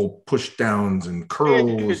like cable push downs and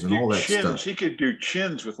curls and all that stuff. He could do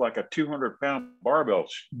chins with like a 200-pound barbell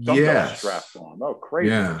strapped on. Oh,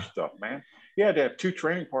 crazy stuff, man. He had to have two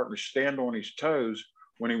training partners stand on his toes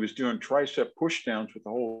when he was doing tricep push downs with the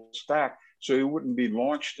whole stack, so he wouldn't be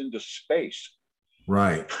launched into space.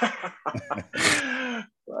 Right.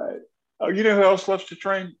 Right. Oh, you know who else loves to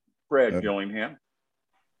train? Brad Gillingham.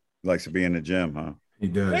 Likes to be in the gym, huh? He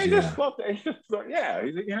does.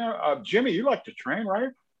 Jimmy, you like to train, right?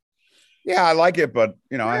 Yeah, I like it, but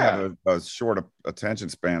I have a short attention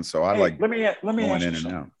span, so I like. Let me ask you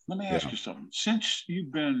something. Let me ask you something. Since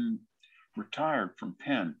you've been retired from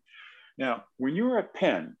Penn, now when you were at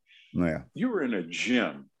Penn, you were in a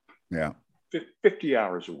gym, 50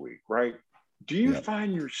 hours a week, right? Do you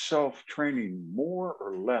find yourself training more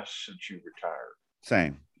or less since you retired?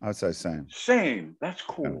 Same. I would say same. Same. That's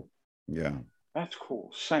cool. Yeah. That's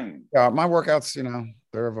cool. Same. Yeah. My workouts,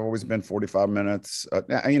 there have always been 45 minutes.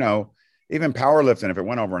 Even powerlifting, if it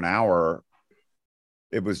went over an hour,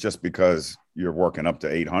 it was just because you're working up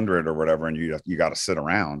to 800 or whatever, and you got to sit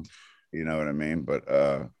around. You know what I mean? But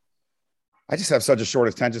I just have such a short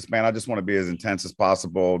attention span. I just want to be as intense as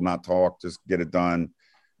possible, not talk, just get it done.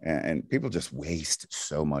 And people just waste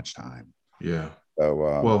so much time. Yeah.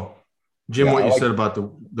 So, Jim, what you said about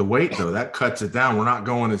the weight, though, that cuts it down. We're not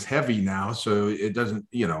going as heavy now, so it doesn't,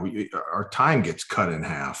 our time gets cut in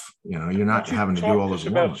half. You're not having to do all those.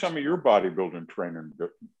 About some of your bodybuilding training,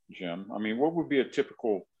 Jim. I mean, what would be a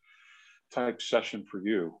typical type session for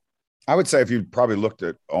you? I would say if you probably looked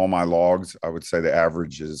at all my logs, I would say the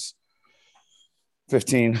average is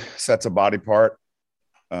 15 sets of body part,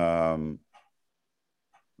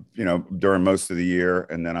 during most of the year.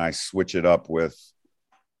 And then I switch it up with,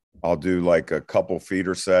 I'll do like a couple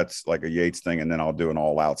feeder sets, like a Yates thing, and then I'll do an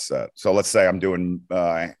all out set. So let's say I'm doing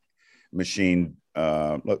machine,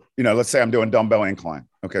 let's say I'm doing dumbbell incline.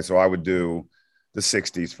 Okay. So I would do the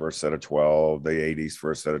 60s for a set of 12, the 80s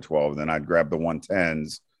for a set of 12. Then I'd grab the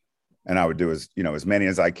 110s and I would do as many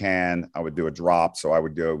as I can. I would do a drop. So I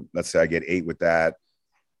would go, let's say I get 8 with that.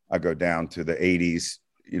 I go down to the 80s,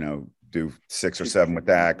 do 6 or 7 with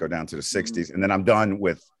that, go down to the 60s. And then I'm done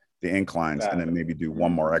with the inclines and then maybe do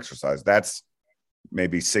one more exercise. That's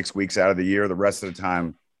maybe 6 weeks out of the year. The rest of the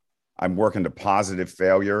time I'm working to positive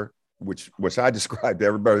failure, which I described to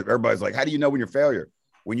everybody. Everybody's like, how do you know when you're failure?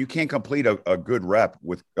 When you can't complete a good rep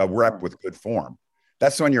with good form,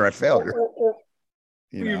 that's when you're at failure.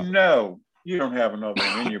 You don't have another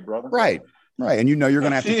one in you, brother. Right. And you're going to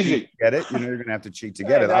have to cheat to get it. You're going to have to cheat to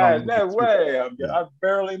get it. No way. I've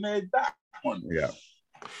barely made that one. Yeah.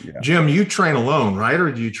 Jim, you train alone, right?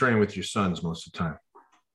 Or do you train with your sons most of the time?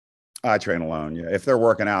 I train alone. Yeah. If they're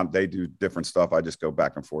working out, they do different stuff. I just go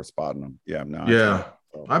back and forth spotting them. Yeah. No. Yeah.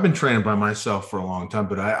 I've been training by myself for a long time,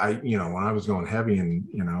 but I when I was going heavy and,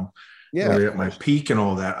 really at my peak and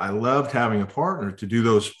all that, I loved having a partner to do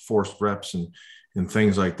those forced reps and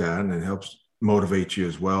things like that. And it helps motivate you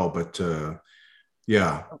as well. But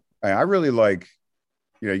I really like,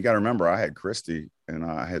 you got to remember, I had Christy and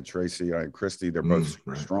I had Tracy. I had Christy. They're both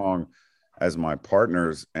strong as my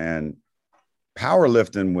partners, and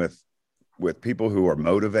powerlifting with people who are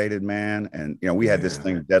motivated, man. And, we had this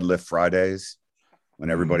thing, Deadlift Fridays, when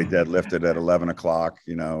everybody deadlifted at 11 o'clock,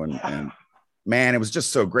 and man, it was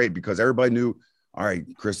just so great because everybody knew, all right,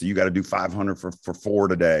 Christy, you got to do 500 for 4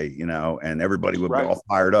 today, and everybody would be all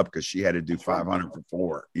fired up because she had to do 500 for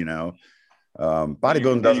 4,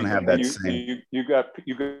 bodybuilding doesn't have that same. You got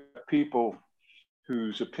people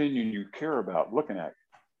whose opinion you care about looking at you.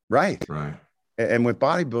 Right. And with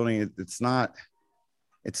bodybuilding,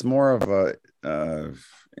 it's more of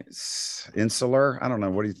it's insular. I don't know.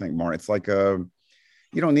 What do you think, Mark? It's like you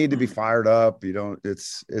don't need to be fired up. You don't.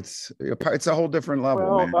 It's a whole different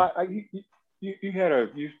level. Well, man. You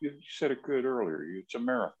said it good earlier. It's a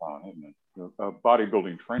marathon, isn't it? A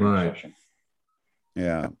bodybuilding training session.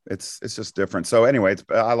 Yeah, it's just different. So anyway,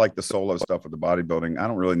 I like the solo stuff with the bodybuilding. I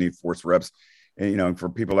don't really need forced reps. And, for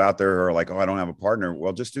people out there who are like, oh, I don't have a partner.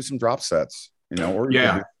 Well, just do some drop sets, or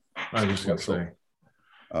I was just gonna say.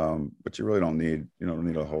 But you really don't need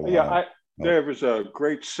a whole lot. There was a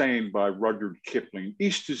great saying by Rudyard Kipling: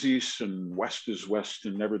 "East is east and west is west,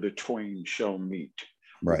 and never the twain shall meet."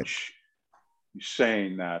 Right. Which is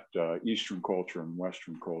saying that Eastern culture and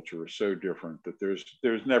Western culture are so different that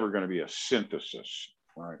there's never going to be a synthesis,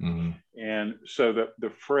 right? Mm-hmm. And so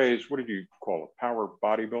the phrase, what did you call it? Power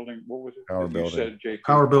bodybuilding? What was it? Power building. You said, JP?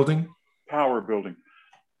 Power building. Power building.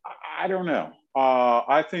 I don't know.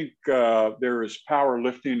 I think there is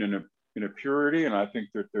powerlifting in a purity, and I think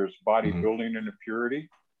that there's bodybuilding in a purity.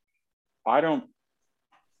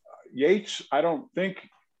 Yates, I don't think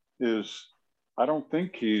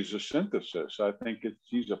he's a synthesis. I think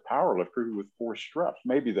he's a power lifter with 4 reps.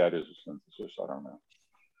 Maybe that is a synthesis. I don't know.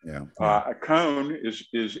 Yeah. Cone,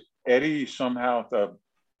 is Eddie somehow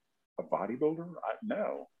a bodybuilder?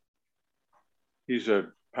 No. He's a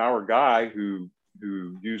power guy who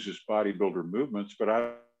uses bodybuilder movements, but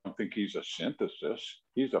I don't think he's a synthesis.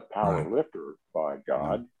 He's a power lifter, by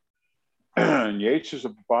God. And Yates is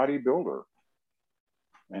a bodybuilder.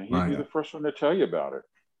 And he'd be the first one to tell you about it.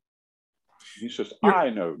 He says, I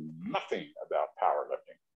know nothing about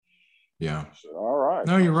powerlifting. Yeah. I said, all right.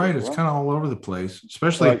 No, you're right. It's kind of all over the place,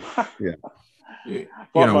 especially,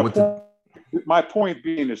 my point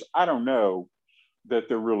being is, I don't know that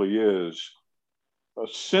there really is a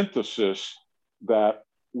synthesis that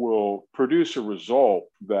will produce a result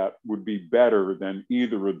that would be better than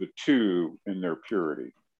either of the two in their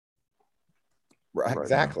purity. Right.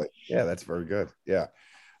 Exactly. Yeah, that's very good. Yeah.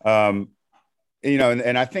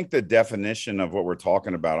 And I think the definition of what we're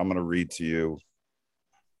talking about, I'm going to read to you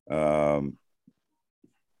one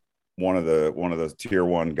of the tier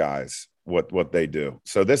 1 guys, what they do.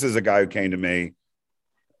 So this is a guy who came to me,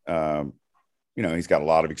 he's got a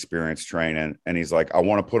lot of experience training, and he's like, I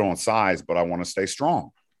want to put on size, but I want to stay strong.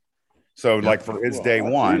 So like for his day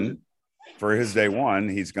one,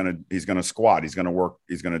 he's going to squat. He's going to work.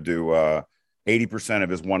 He's going to do 80% of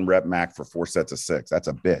his 1 rep max for 4 sets of 6. That's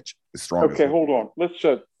a bitch. As strong. Okay, hold on. Let's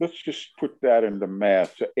just put that into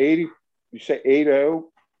math. So 80, you say 80?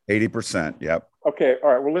 80%. Yep. Okay. All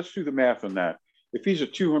right. Well, let's do the math on that. If he's a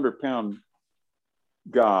 200-pound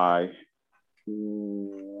guy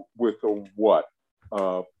with a what?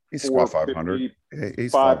 He's squat 500.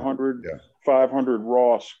 500, 500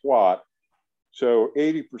 raw squat. So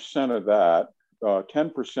 80% of that,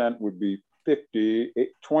 10% would be 50,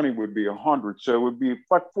 20 would be 100. So it would be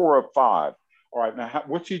like 405. All right. Now,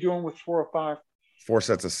 what's he doing with 405? 4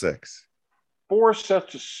 sets of 6. 4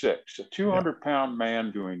 sets of 6. A 200-pound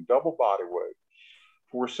man doing double body weight.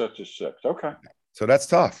 4 sets of 6. Okay. So that's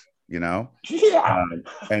tough, Yeah.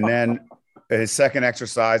 And then his second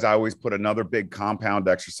exercise, I always put another big compound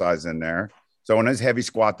exercise in there. So on his heavy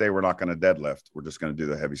squat day, we're not going to deadlift. We're just going to do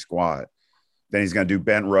the heavy squat. Then he's going to do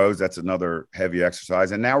bent rows. That's another heavy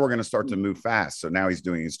exercise. And now we're going to start to move fast. So now he's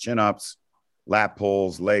doing his chin-ups, lat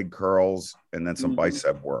pulls, leg curls, and then some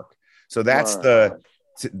bicep work. So that's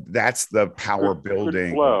that's the power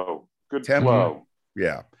building. Good flow.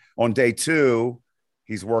 Yeah. On day 2,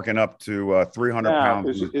 he's working up to 300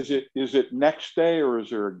 pounds. Is it next day or is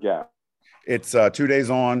there a gap? It's 2 days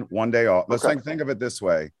on, 1 day off. Let's think of it this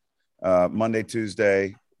way. Monday,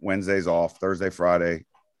 Tuesday, Wednesday's off, Thursday, Friday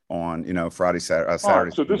on, Friday, Saturday.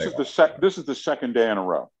 Right, so this is the second day in a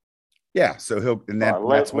row. Yeah. So he'll, and then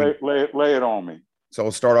lay it on me. So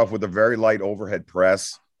we'll start off with a very light overhead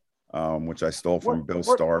press, which I stole from Bill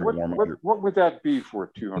Starr to warm up. What would that be for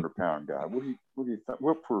a 200-pound guy? What do you think?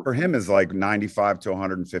 For him is like 95 to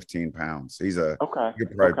 115 pounds. He's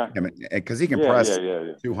because he can press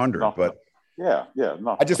 200, nothing. But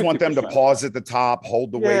nothing. I just want them to pause at the top,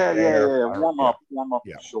 hold the weight there. Warm up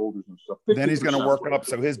the shoulders and stuff. Then he's going to work up.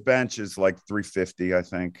 So his bench is like 350, I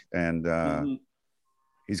think, and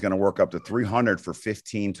he's going to work up to 300 for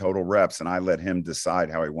 15 total reps, and I let him decide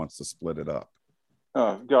how he wants to split it up.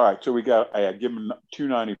 All right. So we got, I give him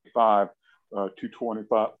 295,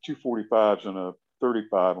 225, 245s, and a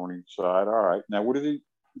 35 on each side. All right. Now,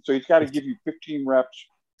 so he's got to give you 15 reps.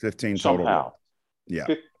 15 total. Somehow. Yeah.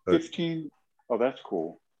 15. Oh, that's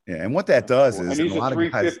cool. Yeah. And what that does is, and he's a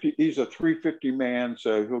 350. He's a 350 man,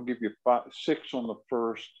 so he'll give you 6 on the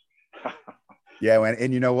first. Yeah,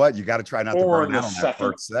 and you know what? You got to try not to burn out on that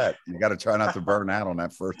first set. You got to try not to burn out on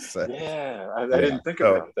that first set. Yeah, I didn't think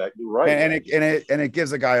about that. You're right. And it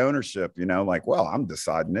gives a guy ownership. Like, well, I'm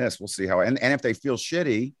deciding this. We'll see how. And if they feel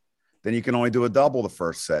shitty, then you can only do a double the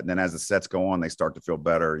first set. And then as the sets go on, they start to feel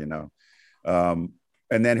better.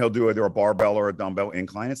 And then he'll do either a barbell or a dumbbell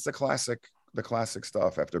incline. It's the classic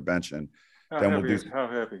stuff after benching. How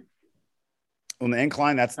heavy? On the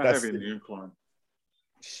incline, that's heavy in the incline.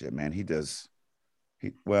 Shit, man, he does.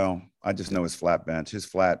 Well, I just know his flat bench. His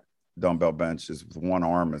flat dumbbell benches with one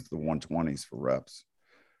arm is the 120s for reps.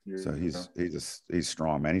 So Yeah. he's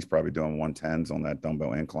strong, man. He's probably doing 110s on that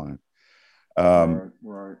dumbbell incline.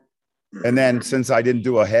 Right. And then since I didn't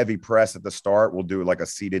do a heavy press at the start, we'll do like a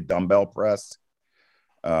seated dumbbell press.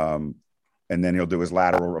 And then he'll do his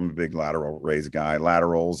lateral. I'm a big lateral raise guy,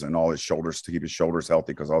 laterals and all his shoulders to keep his shoulders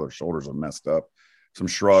healthy because all their shoulders are messed up. Some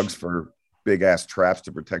shrugs for big ass traps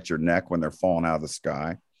to protect your neck when they're falling out of the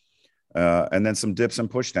sky. And then some dips and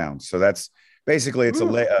push downs. So that's basically that's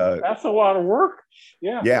a lot of work.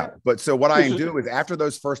 Yeah. But so what I do is after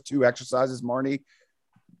those first two exercises, Marty,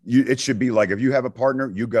 it should be like, if you have a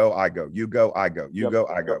partner, you go, I go, you go, I go, you go,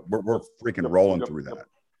 I go. We're freaking rolling through that,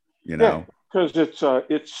 you know? Because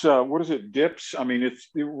it's what is it? Dips. I mean,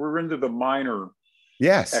 we're into the minor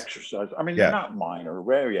exercise. I mean, they're not minor.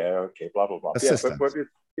 Well, okay, blah, blah, blah. Yeah, but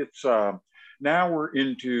it's now we're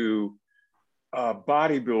into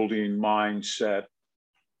bodybuilding mindset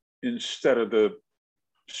instead of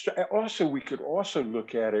we could also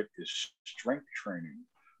look at it as strength training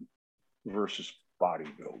versus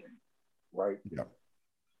bodybuilding, right? Yeah.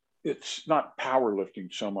 It's not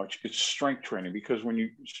powerlifting so much, it's strength training, because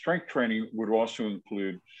strength training would also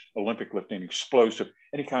include Olympic lifting,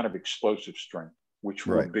 any kind of explosive strength, which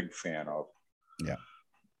we're a big fan of. Yeah.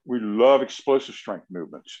 We love explosive strength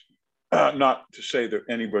movements. Not to say that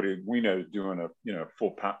anybody we know is doing a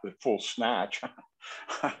full snatch.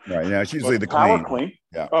 Right. Yeah, it's usually the power clean.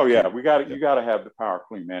 Yeah. Oh yeah, you got to have the power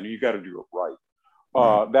clean, man. You got to do it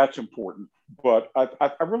right. That's important. But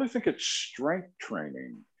I really think it's strength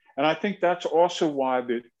training, and I think that's also why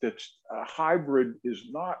that hybrid is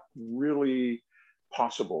not really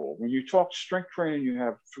possible. When you talk strength training, you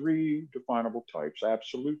have three definable types: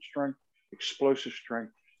 absolute strength, explosive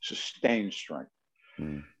strength, sustained strength.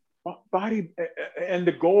 Body, and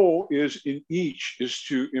the goal is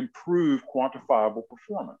to improve quantifiable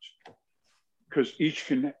performance, because each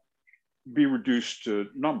can be reduced to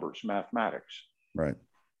numbers, mathematics. Right.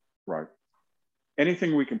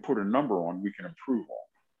 Anything we can put a number on, we can improve on.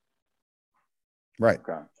 Right.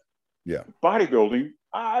 Okay. Yeah. Bodybuilding,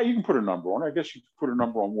 you can put a number on. I guess you can put a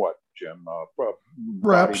number on what, Jim?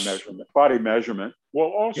 Reps. Body measurement. Well,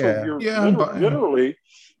 also you're literally,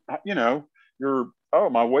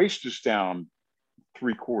 my waist is down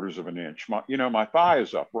 3/4 of an inch. My thigh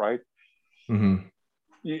is up, right? Mm-hmm.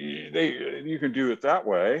 You can do it that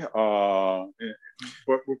way.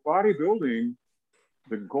 But with bodybuilding,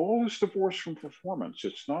 the goal is divorce from performance.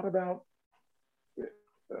 It's not about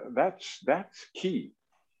that's key.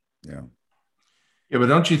 Yeah. Yeah, but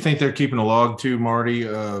don't you think they're keeping a log too, Marty,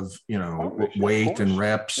 of weight and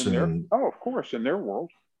reps of course, in their world.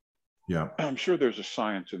 Yeah. I'm sure there's a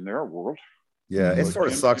science in their world. Yeah, it sort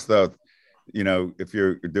of sucks though. If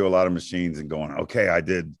you do a lot of machines and going, okay, I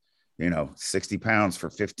did 60 pounds for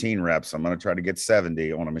 15 reps. I'm going to try to get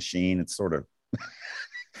 70 on a machine. It's sort of,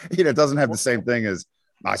 it doesn't have the same thing as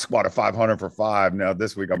I squatted 500 for 5. Now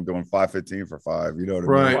this week I'm doing 515 for 5. You know what I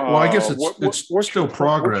mean? Right. Well, I guess it's still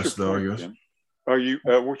progress though.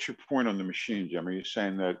 What's your point on the machine, Jim? Are you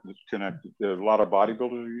saying that a lot of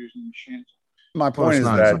bodybuilders are using machines? My point is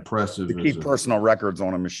that impressive to keep personal records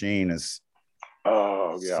on a machine is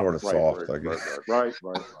sort of soft. Right.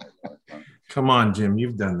 Come on, Jim,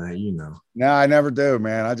 you've done that, No, I never do,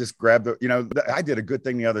 man. I just grabbed I did a good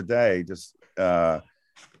thing the other day. Just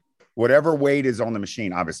whatever weight is on the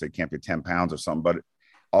machine, obviously it can't be 10 pounds or something, but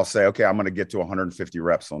I'll say, okay, I'm going to get to 150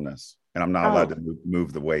 reps on this, and I'm not allowed to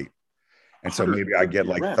move the weight. And so maybe I get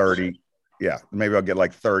like 30. Yeah, maybe I'll get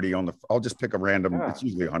like 30 I'll just pick a random. It's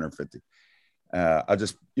usually 150. I'll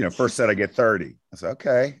just, first set I get 30. I say,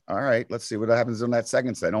 okay, all right, let's see what happens on that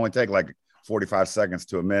second set. It only take like 45 seconds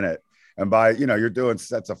to a minute. And by, you're doing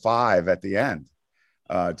sets of 5 at the end.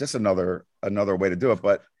 Just another way to do it.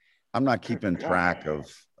 But I'm not keeping track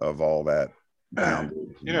of all that.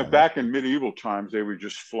 Back in medieval times, they would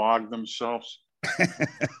just flog themselves.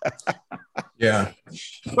 Yeah.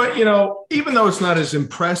 But, even though it's not as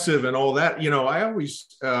impressive and all that, I always,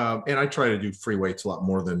 and I try to do free weights a lot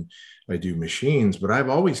more than I do machines, but I've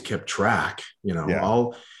always kept track,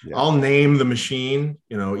 I'll name the machine,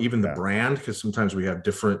 even the brand, because sometimes we have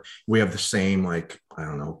the same, like, I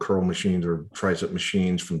don't know, curl machines or tricep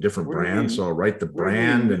machines from different brands. So I'll write the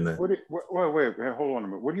brand wait, hold on a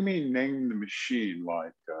minute. What do you mean name the machine?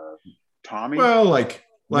 Like Tommy? Well, like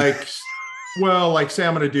Well, like say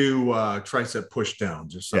I'm going to do tricep push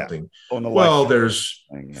downs or something. Yeah. On the well,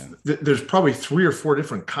 leg there's probably 3 or 4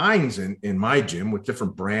 different kinds in my gym with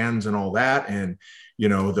different brands and all that. And, you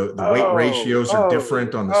know, the weight ratios are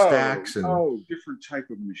different on the stacks. And different type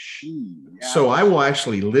of machine. Yeah. So I will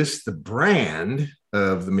actually list the brand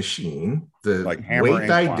of the machine, the like weight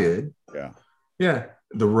I incline. did. Yeah. Yeah.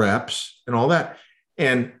 The reps and all that.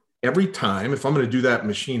 And every time, if I'm going to do that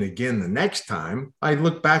machine again the next time, I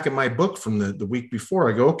look back at my book from the week before.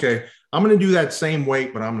 I go, okay, I'm going to do that same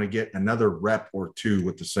weight, but I'm going to get another rep or 2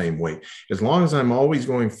 with the same weight. As long as I'm always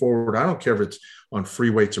going forward, I don't care if it's on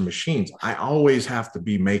free weights or machines. I always have to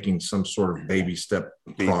be making some sort of baby step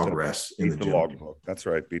progress in the gym. Logbook. That's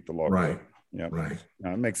right. Beat the logbook. Right. Yeah. Right.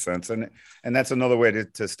 No, it makes sense. And that's another way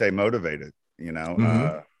to stay motivated, you know.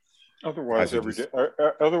 Mm-hmm. Otherwise,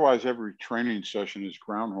 every training session is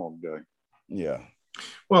Groundhog Day. Yeah.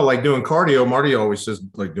 Well, like doing cardio, Marty always says,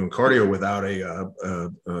 like doing cardio without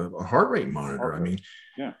a heart rate monitor. I mean,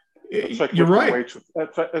 yeah, it's like you're right. Weights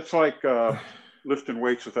it's like lifting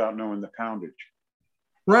weights without knowing the poundage.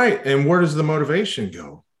 Right. And where does the motivation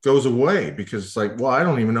go? Goes away because it's like, well, I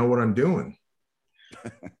don't even know what I'm doing.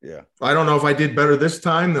 Yeah. I don't know if I did better this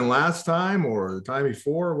time than last time or the time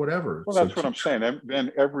before or whatever. Well, that's what I'm saying.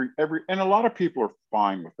 Then every and a lot of people are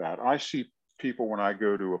fine with that. I see people when I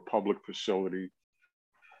go to a public facility,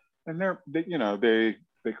 and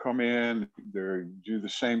they come in, they do the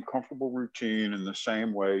same comfortable routine in the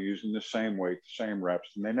same way, using the same weight, the same reps,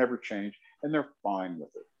 and they never change, and they're fine with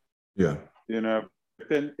it. Yeah. You know,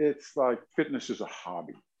 then it's like fitness is a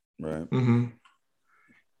hobby. Right. Mm-hmm.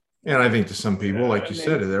 And I think to some people, like you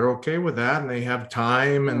said, they're okay with that, and they have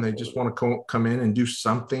time, and they just want to come in and do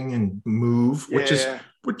something and move, which is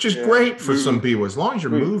great for some people, as long as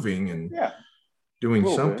you're moving and doing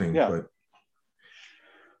something.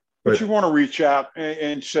 But you want to reach out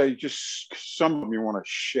and say, just some of them you want to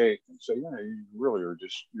shake and say, you really are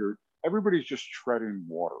everybody's just treading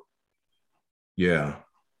water. Yeah.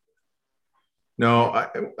 No,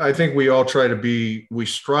 I think we all we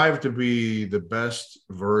strive to be the best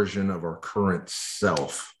version of our current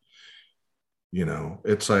self. You know,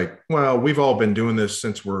 it's like, well, we've all been doing this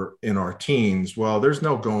since we're in our teens. Well, there's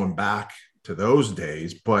no going back to those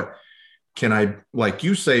days, but can I, like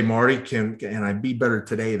you say, Marty, can I be better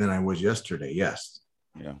today than I was yesterday? Yes.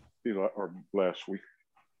 Yeah. Or last week.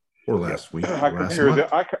 Or last week. I can hear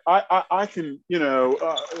that. I can,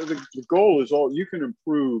 the goal is you can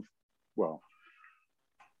improve. Well,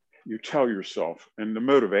 you tell yourself, and the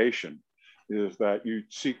motivation is that you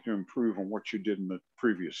seek to improve on what you did in the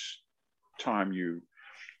previous time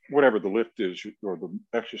whatever the lift is or the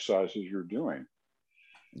exercises you're doing.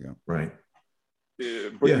 Yeah. Right.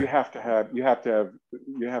 But you have to have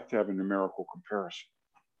a numerical comparison.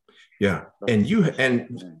 Yeah. And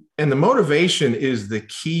the motivation is the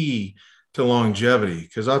key to longevity.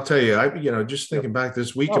 Cause I'll tell you, just thinking back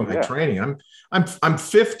this week in my training, I'm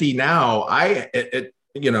 50 now.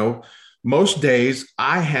 Most days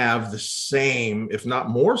I have the same, if not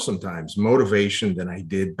more sometimes, motivation than I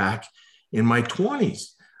did back in my 20s.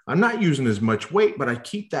 I'm not using as much weight, but I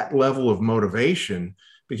keep that level of motivation,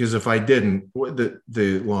 because if I didn't,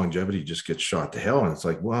 the longevity just gets shot to hell. And it's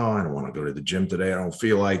like, well, I don't want to go to the gym today. I don't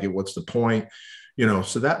feel like it. What's the point?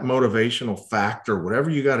 So that motivational factor, whatever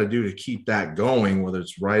you got to do to keep that going, whether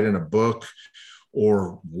it's writing a book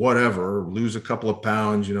or whatever, lose a couple of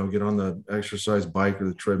pounds, get on the exercise bike or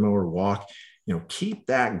the treadmill or walk, keep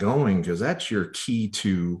that going, because that's your key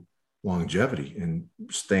to longevity and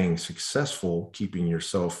staying successful, keeping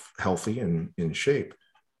yourself healthy and in shape.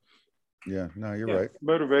 Yeah, no, you're right.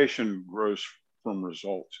 Motivation grows from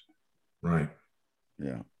results. Right.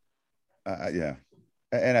 Yeah. Yeah.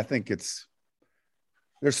 And I think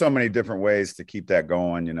there's so many different ways to keep that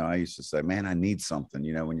going. I used to say, man, I need something,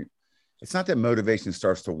 it's not that motivation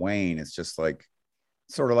starts to wane. It's just like,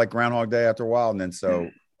 sort of like Groundhog Day after a while. And then,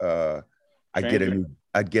 I'd get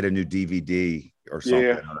a new DVD or something.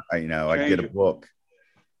 Yeah. I'd get a book.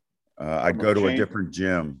 I'd go to a different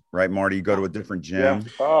gym, right, Marty? You go to a different gym.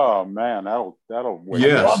 Yeah. Oh man, that'll wait.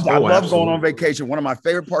 Yes. I love going on vacation. One of my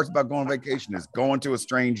favorite parts about going on vacation is going to a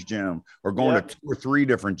strange gym or going to 2 or 3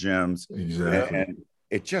 different gyms. Exactly. And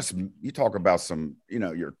it just, you talk about some,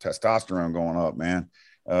 your testosterone going up, man.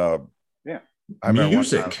 I remember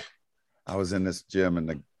music. I was in this gym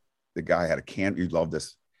and the guy had you'd love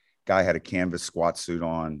this. Guy had a canvas squat suit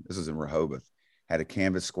on. This is in Rehoboth. Had a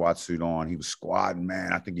canvas squat suit on. He was squatting,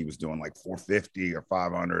 man. I think he was doing like 450 or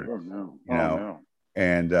 500. Oh, no.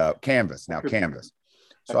 And canvas.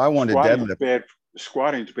 So I wanted to deadlift.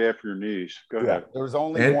 squatting's bad for your knees. Go ahead. There was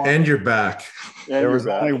only and your back. There was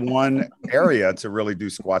only one area to really do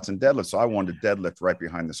squats and deadlifts. So I wanted to deadlift right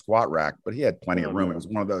behind the squat rack, but he had plenty of room. It was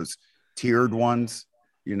one of those tiered ones,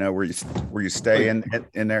 you know, where you stay in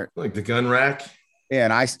there. Like the gun rack.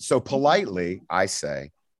 And so politely I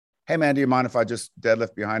say, hey man, do you mind if I just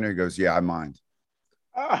deadlift behind her? He goes, yeah, I mind.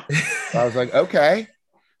 So I was like, okay.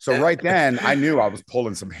 So right then I knew I was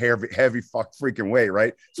pulling some heavy freaking weight,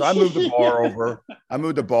 right? So I moved the bar over. I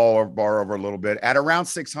moved the bar over a little bit. At around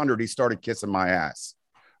 600, he started kissing my ass,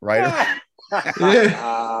 right?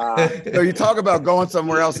 So you talk about going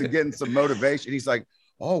somewhere else and getting some motivation. He's like,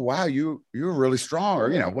 oh wow, you're really strong, or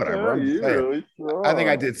you know, whatever. Really I think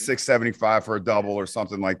I did 675 for a double or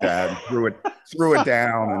something like that. And threw it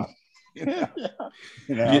down, and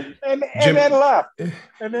and then left.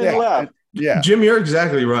 And then left. Yeah, Jim, you're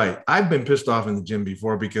exactly right. I've been pissed off in the gym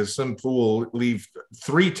before because some fool leave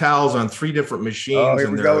 3 towels on 3 different machines. Oh, here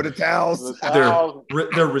we go with the towels.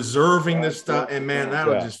 They're reserving this stuff, and man,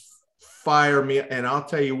 that'll just fire me. And I'll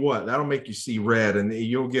tell you what, that'll make you see red, and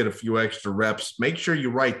you'll get a few extra reps. Make sure you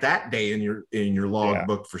write that day in your log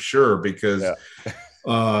book for sure, because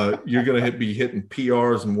you're gonna be hitting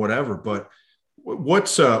PRs and whatever. But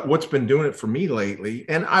what's been doing it for me lately,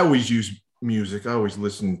 and I always use music. I always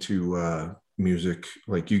listen to music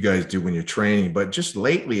like you guys do when you're training, but just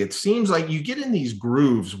lately it seems like you get in these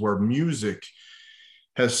grooves where music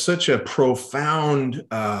has such a profound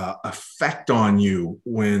effect on you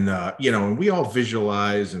when and we all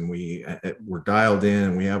visualize, and we're dialed in,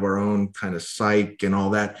 and we have our own kind of psych and all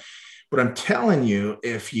that. But I'm telling you,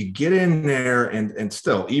 if you get in there and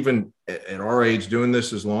still, even at our age, doing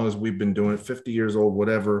this as long as we've been doing it, 50 years old,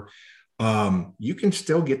 whatever, you can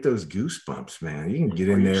still get those goosebumps, man. You can get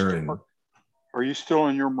in there. Are you still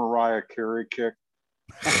in your Mariah Carey kick?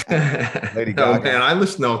 Lady Gaga. Man, I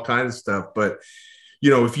listen to all kinds of stuff, but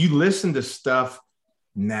if you listen to stuff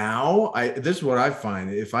now, this is what I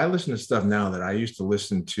find. If I listen to stuff now that I used to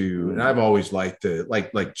listen to, and I've always liked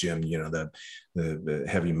like Jim, the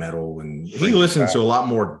heavy metal, and he listens to a lot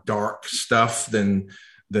more dark stuff than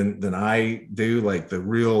I do, like the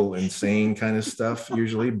real insane kind of stuff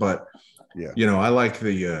usually. But I like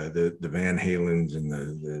the Van Halens and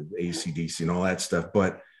the AC/DC and all that stuff.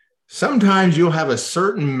 But sometimes you'll have a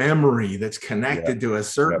certain memory that's connected to a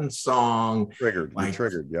certain song, triggered,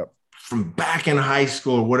 from back in high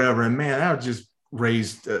school or whatever. And man, that just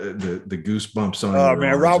raised the goosebumps on. Oh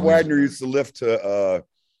man, Rob Wagner used to lift to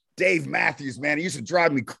Dave Matthews. Man, he used to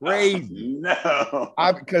drive me crazy. No,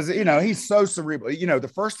 because he's so cerebral. The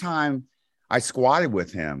first time I squatted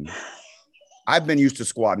with him, I've been used to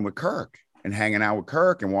squatting with Kirk and hanging out with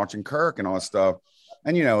Kirk and watching Kirk and all that stuff.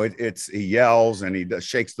 And he yells and he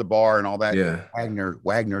shakes the bar and all that. Yeah,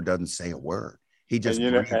 Wagner doesn't say a word. He just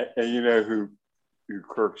who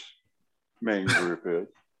Kirk's main group is.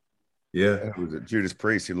 Yeah, it was Judas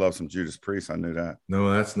Priest. He loves some Judas Priest. I knew that.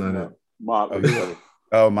 No, that's not it. Motley Crue.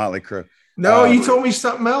 Oh, Motley Crue. No, you told me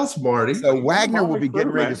something else, Marty. So Wagner will be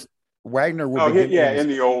getting ready to. Wagner will be. In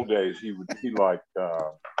the old days, he liked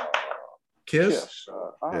Kiss.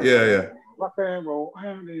 Yeah. Rock and roll.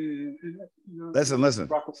 Listen.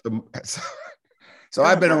 So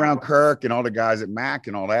I've been around Kirk and all the guys at Mac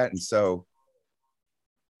and all that, and so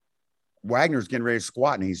Wagner's getting ready to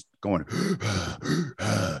squat, and he's going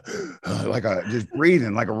just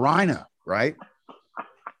breathing like a rhino, right?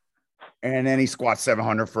 And then he squats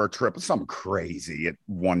 700 for a triple, something crazy at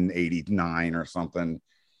 189 or something.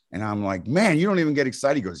 And I'm like, man, you don't even get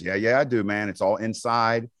excited. He goes, yeah, I do, man. It's all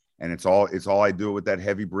inside. And it's all I do with that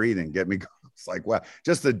heavy breathing. Get me going. It's like, wow,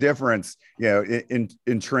 just the difference,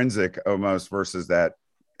 intrinsic almost versus that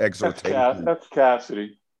exhortation. That's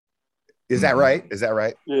Cassidy. Is that right?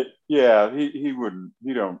 Yeah, he wouldn't,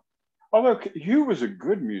 although Hugh was a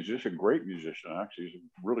good musician, great musician, actually. He's a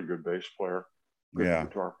really good bass player, good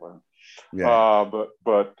guitar player. Yeah.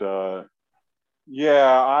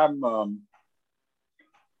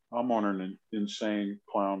 I'm on an insane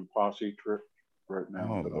clown posse trip right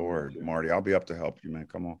now. Oh Lord, Marty, I'll be up to help you, man.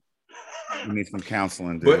 Come on. You need some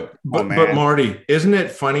counseling, dude. But Marty, isn't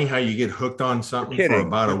it funny how you get hooked on something for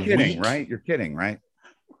about a week? Right? You're kidding, right?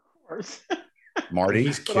 Marty,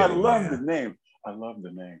 he's kidding. I love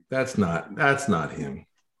the name. That's not him.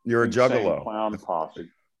 You're a juggalo. Clown posse.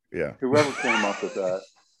 Yeah. Whoever came up with that.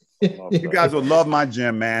 You guys would love my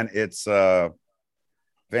gym, man. It's Van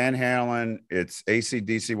Halen. It's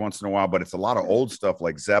AC/DC once in a while, but it's a lot of old stuff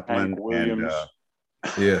like Zeppelin and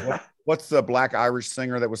what's the black Irish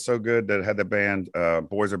singer that was so good that had the band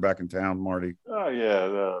Boys Are Back in Town, Marty? Oh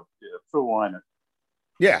yeah, Phil Lynott.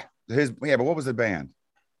 Yeah, but what was the band?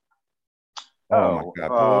 Oh my God.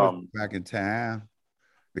 Boys Um, back in town.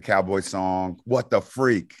 The cowboy song. What the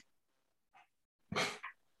freak? I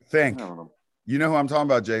Think. don't know. You know who I'm talking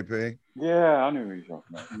about, JP? Yeah, I knew who you're talking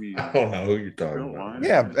about. I don't know who you're talking Bill about. Wine.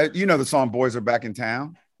 Yeah. You know the song Boys Are Back in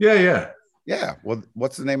Town? Yeah, yeah. Yeah. Well,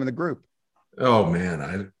 what's the name of the group? Oh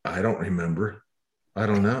man, I don't remember. I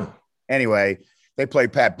don't know. Anyway, they play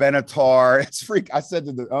Pat Benatar. It's freak. I said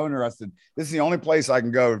to the owner, I said, this is the only place I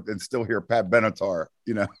can go and still hear Pat Benatar,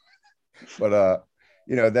 you know. But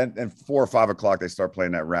you know, then at 4 or 5 o'clock they start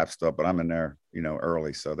playing that rap stuff, but I'm in there, you know,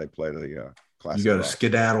 early. So they play the classic. You got to rock.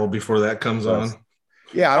 skedaddle before that comes on.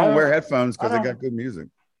 Yeah, I don't wear headphones I because they don't- got good music.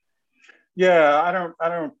 Yeah, I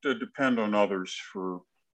don't depend on others for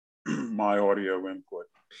my audio input.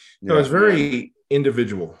 No, it's very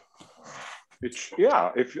individual. It's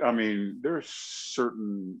yeah. If I mean, there's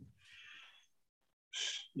certain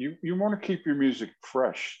you want to keep your music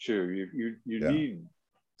fresh too. You need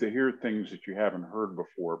to hear things that you haven't heard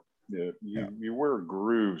before. You wear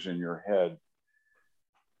grooves in your head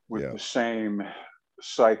with the same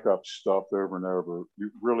psych up stuff over and over.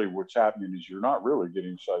 Really, what's happening is you're not really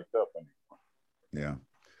getting psyched up anymore. Yeah,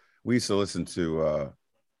 we used to listen to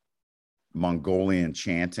Mongolian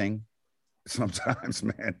chanting. Sometimes,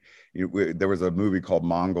 man, there was a movie called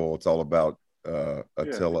Mongol. It's all about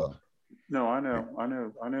Attila. Yeah. No, I know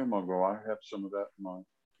Mongol. I have some of that in mind.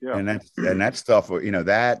 Yeah, and that stuff, you know,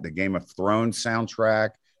 that the Game of Thrones soundtrack,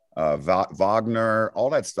 Wagner, all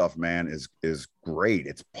that stuff, man, is great.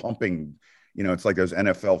 It's pumping. You know, it's like those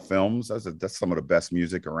NFL films. That's some of the best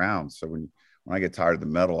music around. So when I get tired of the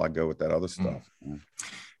metal, I go with that other stuff. You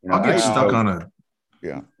know, I'll get stuck on a.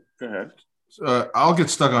 Yeah. Go ahead. I'll get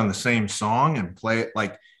stuck on the same song and play it.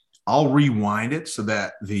 Like I'll rewind it so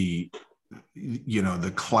that the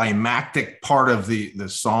climactic part of the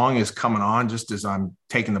song is coming on just as I'm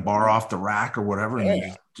taking the bar off the rack or whatever, and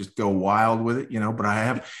you just go wild with it, you know. But I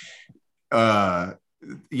have, I'll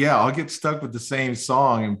get stuck with the same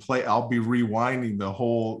song and play. I'll be rewinding the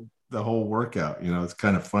whole workout. You know, it's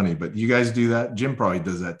kind of funny. But you guys do that. Jim probably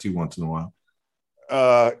does that too once in a while.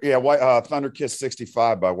 Thunder Kiss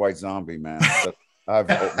 65 by White Zombie, man. I've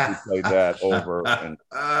played that over, and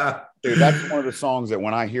dude, that's one of the songs that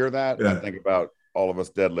when I hear that, I think about all of us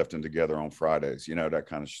deadlifting together on Fridays, you know, that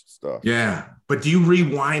kind of stuff. Yeah, but do you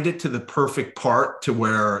rewind it to the perfect part to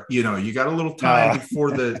where, you know, you got a little time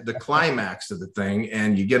before the climax of the thing,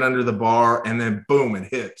 and you get under the bar, and then boom, it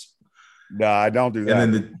hits. No, I don't do that.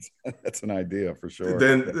 And then that's an idea for sure.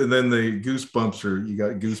 Then the goosebumps you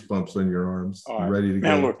got goosebumps on your arms, ready to go.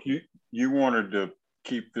 Now look, you wanted to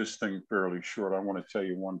keep this thing fairly short. I want to tell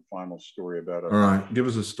you one final story about All right, give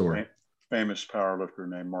us a story. Famous powerlifter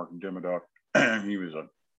named Mark Dimmoduck. He was a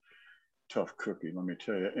tough cookie, let me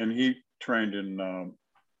tell you. And he trained in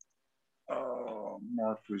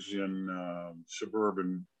Mark was in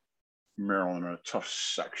suburban Maryland, a tough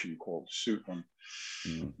section called Suitland.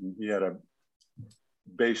 Mm-hmm. He had a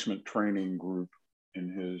basement training group in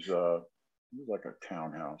his, it was like a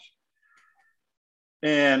townhouse.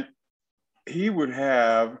 And he would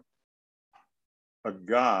have a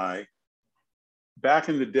guy, back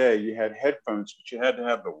in the day, you had headphones, but you had to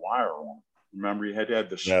have the wire on. Remember, you had to have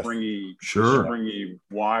the springy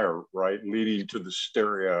wire, right, leading to the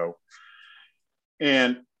stereo.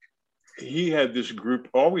 And he had this group.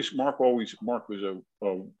 Mark was a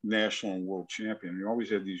national and world champion. He always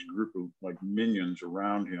had these group of like minions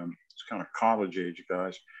around him. It's kind of college age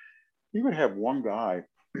guys. He would have one guy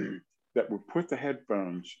that would put the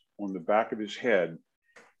headphones on the back of his head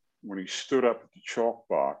when he stood up at the chalk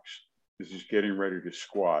box as he's getting ready to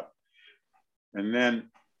squat. And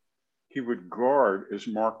then he would guard as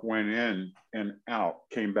Mark went in and out,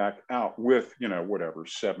 came back out with, you know, whatever,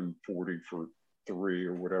 740 for 3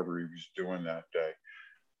 or whatever he was doing that day.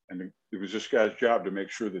 And it was this guy's job to make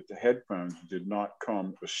sure that the headphones did not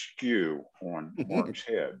come askew on Mark's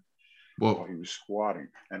head while he was squatting.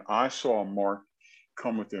 And I saw Mark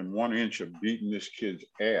come within 1 inch of beating this kid's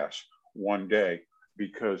ass one day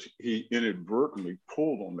because he inadvertently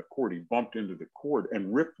pulled on the cord. He bumped into the cord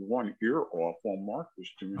and ripped one ear off while Mark was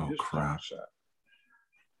doing his crap set.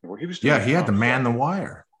 Well, he was he had to man the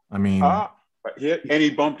wire. I mean, and he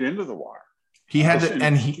bumped into the wire. He had to,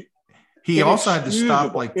 and he also had to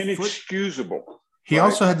stop inexcusable. He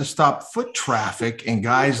also had to stop foot traffic and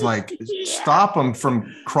guys like stop him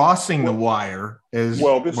from crossing the wire. This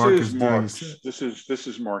is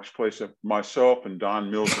Mark's place. Myself and Don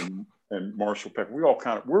Mills and Marshall Peck, we're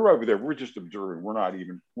over there. We're just observing. We're not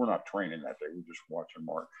training that day. We're just watching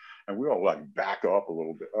Mark, and we all like back up a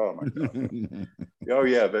little bit. Oh my God! Oh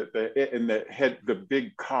yeah, the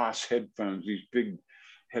big Koss headphones, these big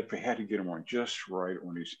they had to get them on just right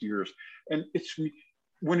on his ears. And it's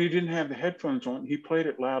when he didn't have the headphones on, he played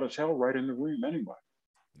it loud as hell right in the room anyway.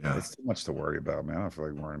 Yeah, it's too much to worry about, man. I don't feel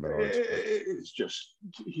like worrying about all this. It's just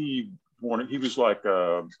he was like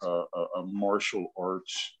a martial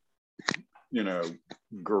arts,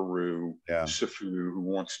 guru, Sifu, who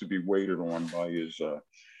wants to be waited on by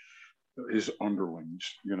his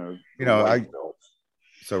underlings,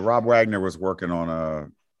 So Rob Wagner was working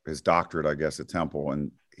on his doctorate, I guess, at Temple,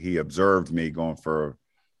 and he observed me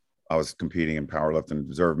I was competing in powerlifting, and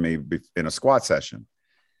observed me in a squat session.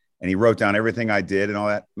 And he wrote down everything I did and all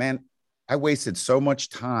that. Man, I wasted so much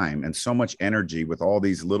time and so much energy with all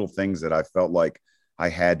these little things that I felt like I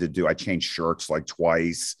had to do. I changed shirts like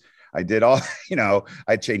twice. I did all,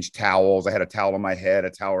 I changed towels. I had a towel on my head,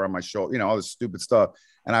 a towel around my shoulder, all this stupid stuff.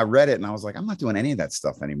 And I read it and I was like, I'm not doing any of that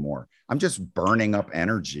stuff anymore. I'm just burning up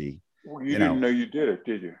energy. Well, you didn't know you did it,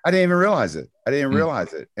 did you? I didn't even realize it.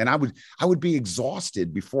 And I would be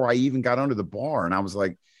exhausted before I even got under the bar. And I was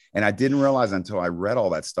like, and I didn't realize until I read all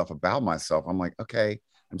that stuff about myself. I'm like, okay,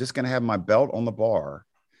 I'm just going to have my belt on the bar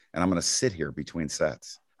and I'm going to sit here between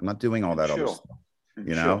sets. I'm not doing all that other stuff,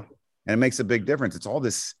 And it makes a big difference. It's all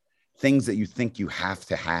this things that you think you have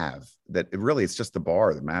to have that it's just the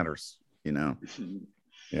bar that matters, Yeah.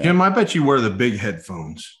 Jim, I bet you wear the big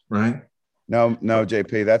headphones, right? No,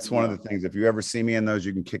 JP, that's one of the things. If you ever see me in those,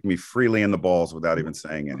 you can kick me freely in the balls without even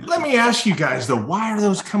saying anything. Let me ask you guys, though, why are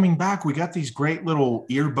those coming back? We got these great little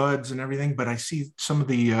earbuds and everything, but I see some of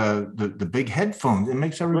the big headphones. It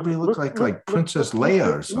makes everybody look like Princess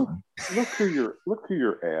Leia or something. Look who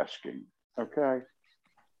you're asking. Okay.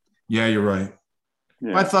 Yeah, you're right.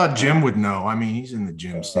 Yeah. I thought Jim would know. I mean, he's in the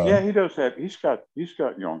gym scene. Yeah, he does have. He's got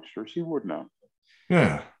youngsters. He would know.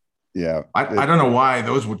 Yeah. Yeah. I don't know why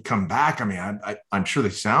those would come back. I mean, I'm sure they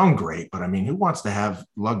sound great, but I mean, who wants to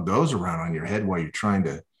lug those around on your head while you're trying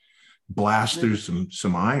to blast through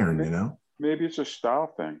some iron, Maybe it's a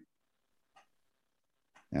style thing.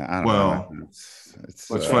 Yeah, I don't know. It's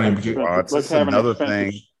funny because it's another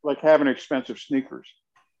thing. Like having expensive sneakers.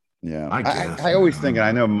 Yeah. I always think, and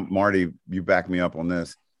I know, Marty, you back me up on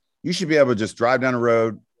this. You should be able to just drive down the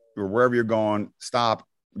road or wherever you're going, stop,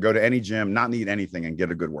 go to any gym, not need anything, and get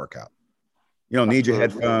a good workout. You don't need your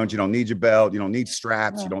headphones. You don't need your belt. You don't need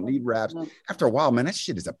straps. You don't need wraps. After a while, man, that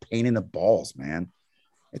shit is a pain in the balls, man.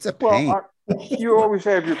 It's a pain. You always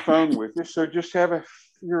have your phone with you, so just have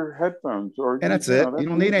your headphones. And that's it. You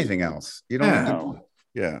don't need anything else. You don't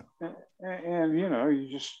need to, And you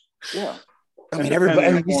just, I mean,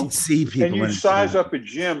 everybody, you see people. And you size up a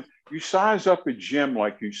gym. You size up a gym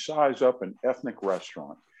like you size up an ethnic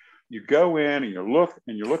restaurant. You go in and you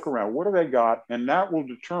look around. What do they got? And that will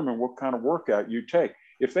determine what kind of workout you take.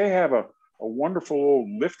 If they have a wonderful old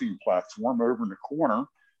lifting platform over in the corner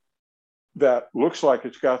that looks like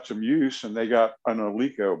it's got some use and they got an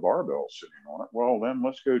Alico barbell sitting on it, well, then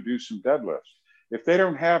let's go do some deadlifts. If they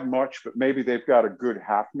don't have much, but maybe they've got a good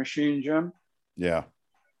half machine gym. Yeah.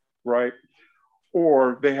 Right.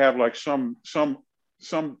 Or they have like some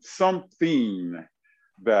theme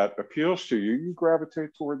that appeals to you, you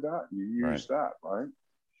gravitate toward that. You use that, right?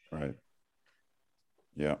 Right.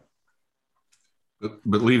 Yeah.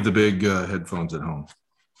 But leave the big headphones at home.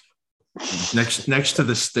 next to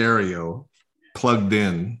the stereo, plugged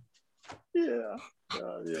in. Yeah.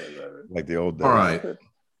 Like the old days. All right.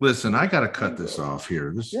 Listen, I got to cut this off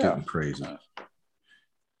here. This is getting crazy.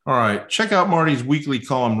 All right. Check out Marty's weekly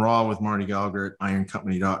column, Raw with Marty Gallagher at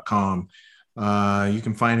ironcompany.com. You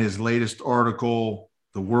can find his latest article,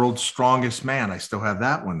 The World's Strongest Man. I still have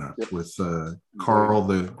that one up with Carl,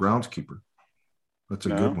 the groundskeeper. That's a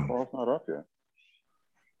good one. Carl's not up yet.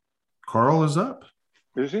 Carl is up.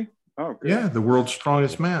 Is he? Oh, good. Yeah, The World's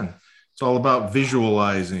Strongest Man. It's all about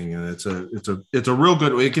visualizing, and it's a real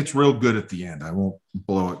good. It gets real good at the end. I won't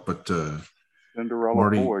blow it, but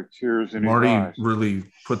Cinderella boy, tears in Marty his eyes. really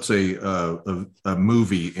puts a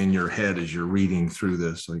movie in your head as you're reading through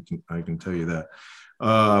this. I can tell you that.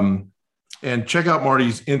 And check out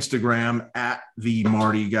Marty's Instagram at the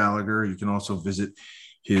Marty Gallagher. You can also visit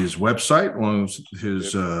his website, along with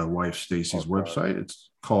his wife Stacy's website. It's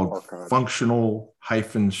called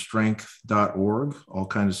functional-strength.org. All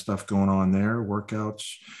kinds of stuff going on there,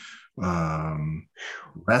 workouts,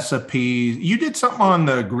 recipes. You did something on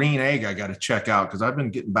the green egg I got to check out because I've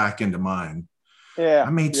been getting back into mine. Yeah,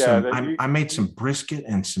 I made some brisket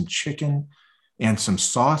and some chicken and some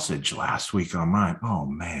sausage last week on mine. Oh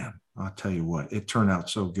man, I'll tell you what, it turned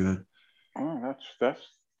out so good. Oh,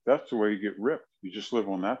 that's the way you get ripped. You just live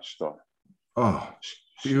on that stuff. Oh,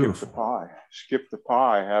 beautiful. Skip the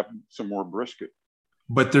pie. Have some more brisket.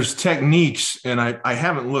 but there's techniques, and I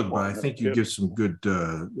haven't looked, but I think you give some good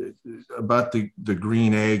about the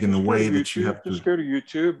green egg and the way that you have to. Just go to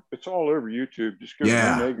YouTube. It's all over YouTube. Just go to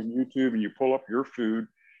green egg and YouTube, and you pull up your food.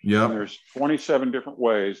 Yeah. And there's 27 different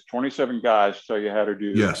ways. 27 guys tell you how to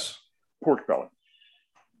do pork belly.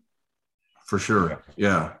 For sure.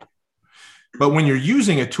 Yeah. But when you're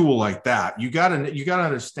using a tool like that, you gotta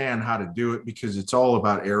understand how to do it, because it's all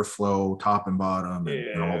about airflow, top and bottom,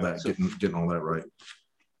 and all that, getting all that right.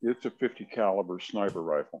 It's a 50 caliber sniper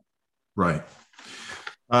rifle. Right.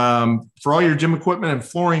 For all your gym equipment and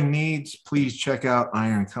flooring needs, please check out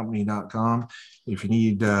ironcompany.com. If you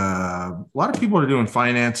need, a lot of people are doing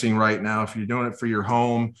financing right now. If you're doing it for your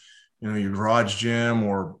home, your garage gym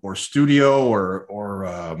or studio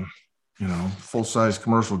or full-size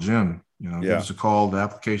commercial gym, give us a call. The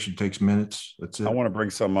application takes minutes. That's it. I want to bring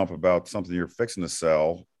something up about something you're fixing to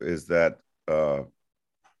sell, is that the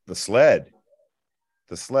sled.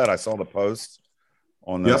 The sled, I saw the post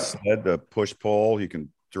on the sled, the push pull, you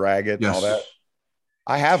can drag it and all that.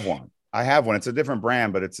 I have one. It's a different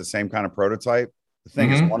brand, but it's the same kind of prototype. The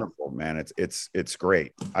thing is wonderful, man. It's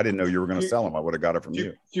great. I didn't know you were going to sell them. I would have got it from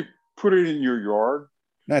you. You put it in your yard?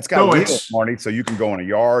 No, it's got wheels, Marty. So you can go in a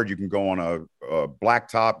yard, you can go on a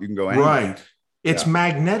blacktop, you can go anywhere. Right. It's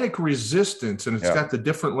magnetic resistance, and it's got the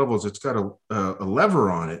different levels. It's got a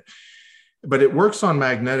lever on it, but it works on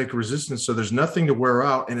magnetic resistance. So there's nothing to wear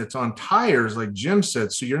out, and it's on tires, like Jim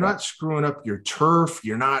said. So you're not screwing up your turf.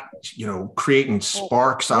 You're not, creating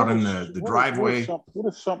sparks out in the driveway.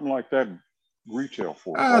 What is something like that retail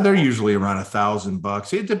for? They're usually around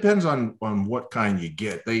 $1,000. It depends on what kind you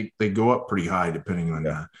get. They go up pretty high depending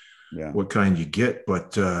on what kind you get.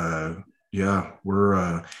 But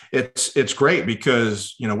we're it's great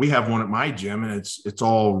because we have one at my gym, and it's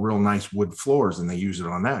all real nice wood floors, and they use it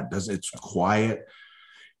on that. It's quiet.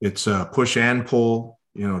 It's push and pull.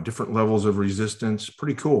 Different levels of resistance.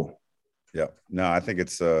 Pretty cool. Yeah. No, I think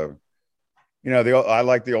it's I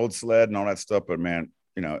like the old sled and all that stuff, but man,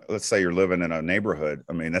 let's say you're living in a neighborhood.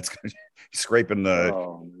 I mean, that's scraping the,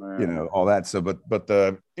 all that. So, but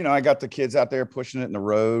I got the kids out there pushing it in the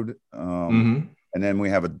road. And then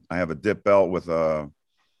I have a dip belt with a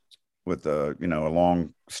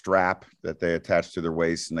long strap that they attach to their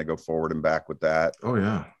waist, and they go forward and back with that. Oh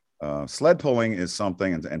yeah. Sled pulling is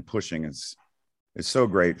something, and pushing is so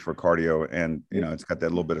great for cardio, and it's got that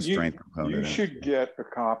little bit of strength component. You should get a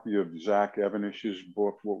copy of Zach Evanish's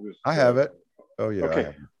book. I have it. Oh yeah.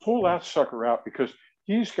 Okay, pull that sucker out, because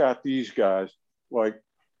he's got these guys, like,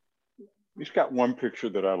 he's got one picture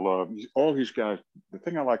that I love. All these guys, the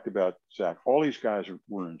thing I liked about Zach, all these guys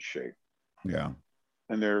were in shape. Yeah.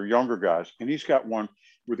 And they're younger guys. And he's got one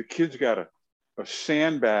where the kid's got a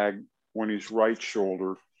sandbag on his right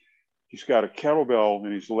shoulder. He's got a kettlebell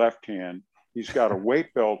in his left hand. He's got a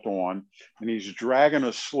weight belt on, and he's dragging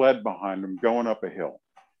a sled behind him going up a hill.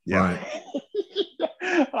 Yeah. Right.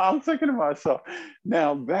 I'm thinking to myself,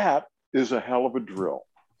 now that is a hell of a drill.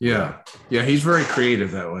 Yeah. Yeah. He's very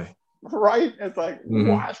creative that way. Right. It's like,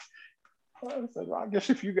 what? I said, well, I guess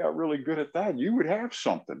if you got really good at that, you would have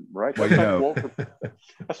something, right?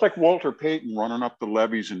 That's like Walter Payton running up the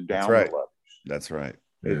levees and down the levees. That's right.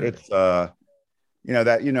 Yeah. It's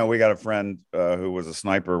we got a friend who was a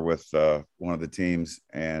sniper with one of the teams,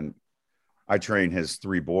 and I train his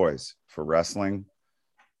 3 boys for wrestling,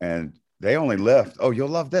 and they only lift. Oh, you'll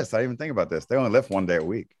love this. I didn't even think about this. They only lift 1 day a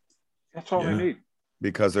week. That's all they need.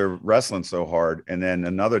 Because they're wrestling so hard. And then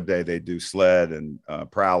another day they do sled and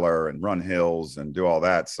prowler and run hills and do all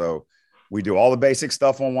that. So we do all the basic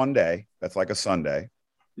stuff on 1 day. That's like a Sunday.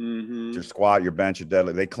 Your squat, your bench, your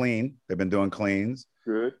deadlift. They clean. They've been doing cleans.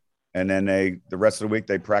 Good. And then the rest of the week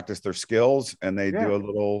they practice their skills, and they do a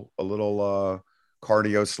little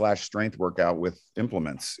cardio / strength workout with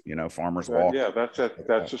implements, farmer's walk. Yeah,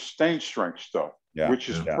 that's sustained strength stuff. Yeah, which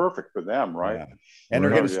is perfect for them, right? Yeah. And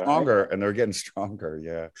they're getting stronger.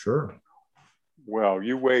 Yeah, sure. Well,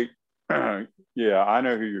 you wait. Yeah, I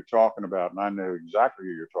know who you're talking about, and I know exactly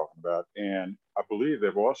who you're talking about. And I believe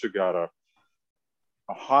they've also got a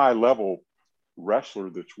high level wrestler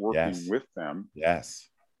that's working with them. Yes.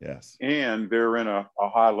 And they're in a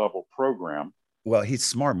high level program. Well, he's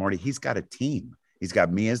smart, Marty. He's got a team. He's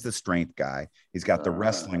got me as the strength guy. He's got the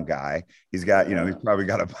wrestling guy. He's got, he's probably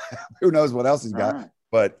got who knows what else he's got,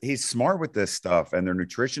 but he's smart with this stuff, and their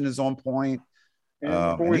nutrition is on point. And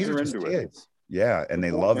the boys are into it. Yeah. And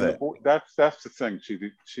they love it. That's the thing.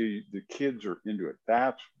 See, the kids are into it.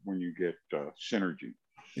 That's when you get synergy.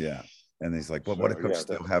 Yeah. And he's like, well, what did Coach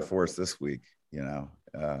still have for us this week?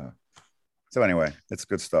 So anyway, it's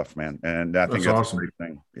good stuff, man. And I think that's awesome. A great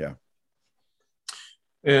thing. Yeah.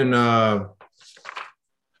 And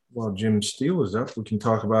while Jim Steele is up, we can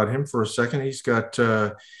talk about him for a second. He's got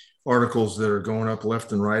articles that are going up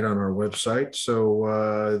left and right on our website.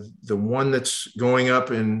 So the one that's going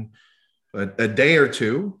up in a day or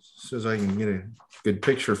two, so I can get a good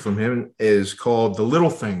picture from him, is called The Little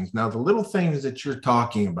Things. Now, the little things that you're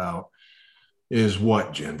talking about is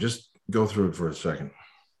what, Jim? Just go through it for a second.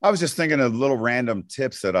 I was just thinking of little random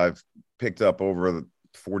tips that I've picked up over the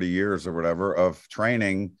 40 years or whatever of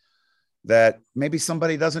training that maybe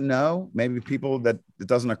somebody doesn't know, maybe people that it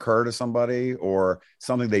doesn't occur to somebody, or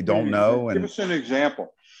something they don't know. Give us an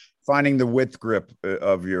example. Finding the width grip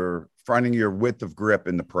finding your width of grip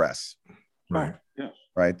in the press. Right. Yes.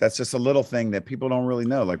 Right. That's just a little thing that people don't really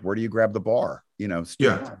know. Like, where do you grab the bar? Yeah.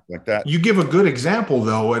 Like that. You give a good example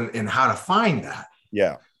though, and how to find that.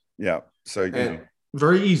 Yeah. Yeah. So,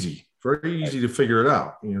 very easy to figure it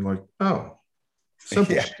out. And you're like, oh,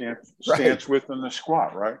 simple. Yeah. Stance width in the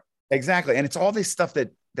squat, right? Exactly. And it's all this stuff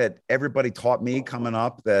that everybody taught me coming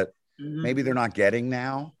up that maybe they're not getting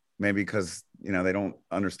now, maybe because, they don't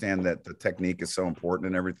understand that the technique is so important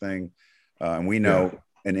and everything. And we know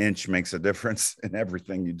an inch makes a difference in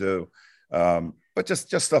everything you do. But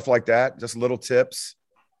just stuff like that, just little tips.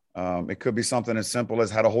 It could be something as simple as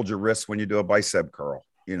how to hold your wrist when you do a bicep curl,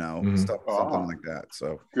 something like that.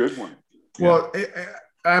 So good one. Well,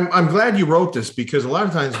 I'm glad you wrote this, because a lot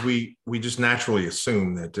of times we just naturally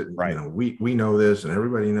assume that, we know this and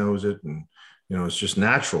everybody knows it, and, it's just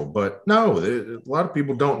natural. But no, a lot of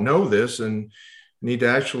people don't know this and need to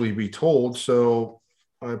actually be told. So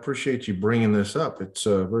I appreciate you bringing this up. It's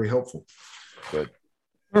very helpful. Good.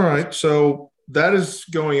 All right. So that is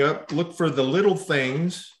going up. Look for The Little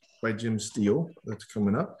Things by Jim Steele. That's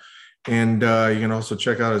coming up. And you can also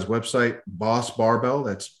check out his website, Boss Barbell.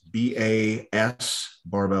 That's BAS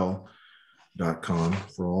barbell.com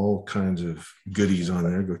for all kinds of goodies on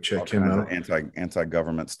there. Go check him out.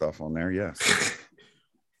 Anti-government stuff on there. Yes.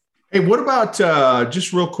 Hey, what about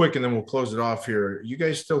just real quick, and then we'll close it off here. You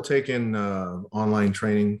guys still taking online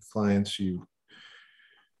training clients? You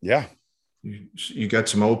got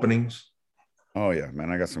some openings? Oh yeah,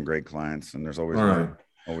 man. I got some great clients, and there's always all right.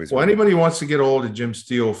 Always. Well, anybody wants to get a hold of Jim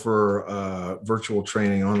Steele for virtual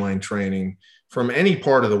training, online training from any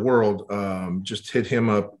part of the world, just hit him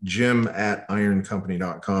up,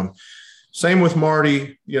 jim@ironcompany.com. Same with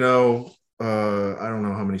Marty. I don't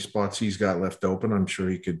know how many spots he's got left open. I'm sure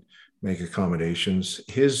he could make accommodations.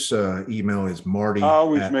 His email is Marty. I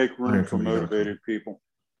always make room for motivated people.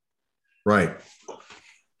 Right. As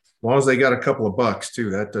long as they got a couple of bucks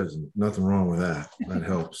too, nothing wrong with that. That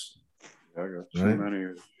helps. I got so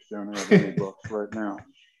many. Don't have any books right now.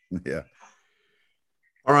 Yeah.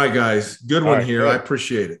 All right, guys. Good one here. Good. I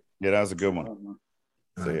appreciate it. Yeah, that was a good one.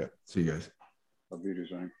 See you guys. I'll be the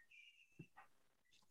same.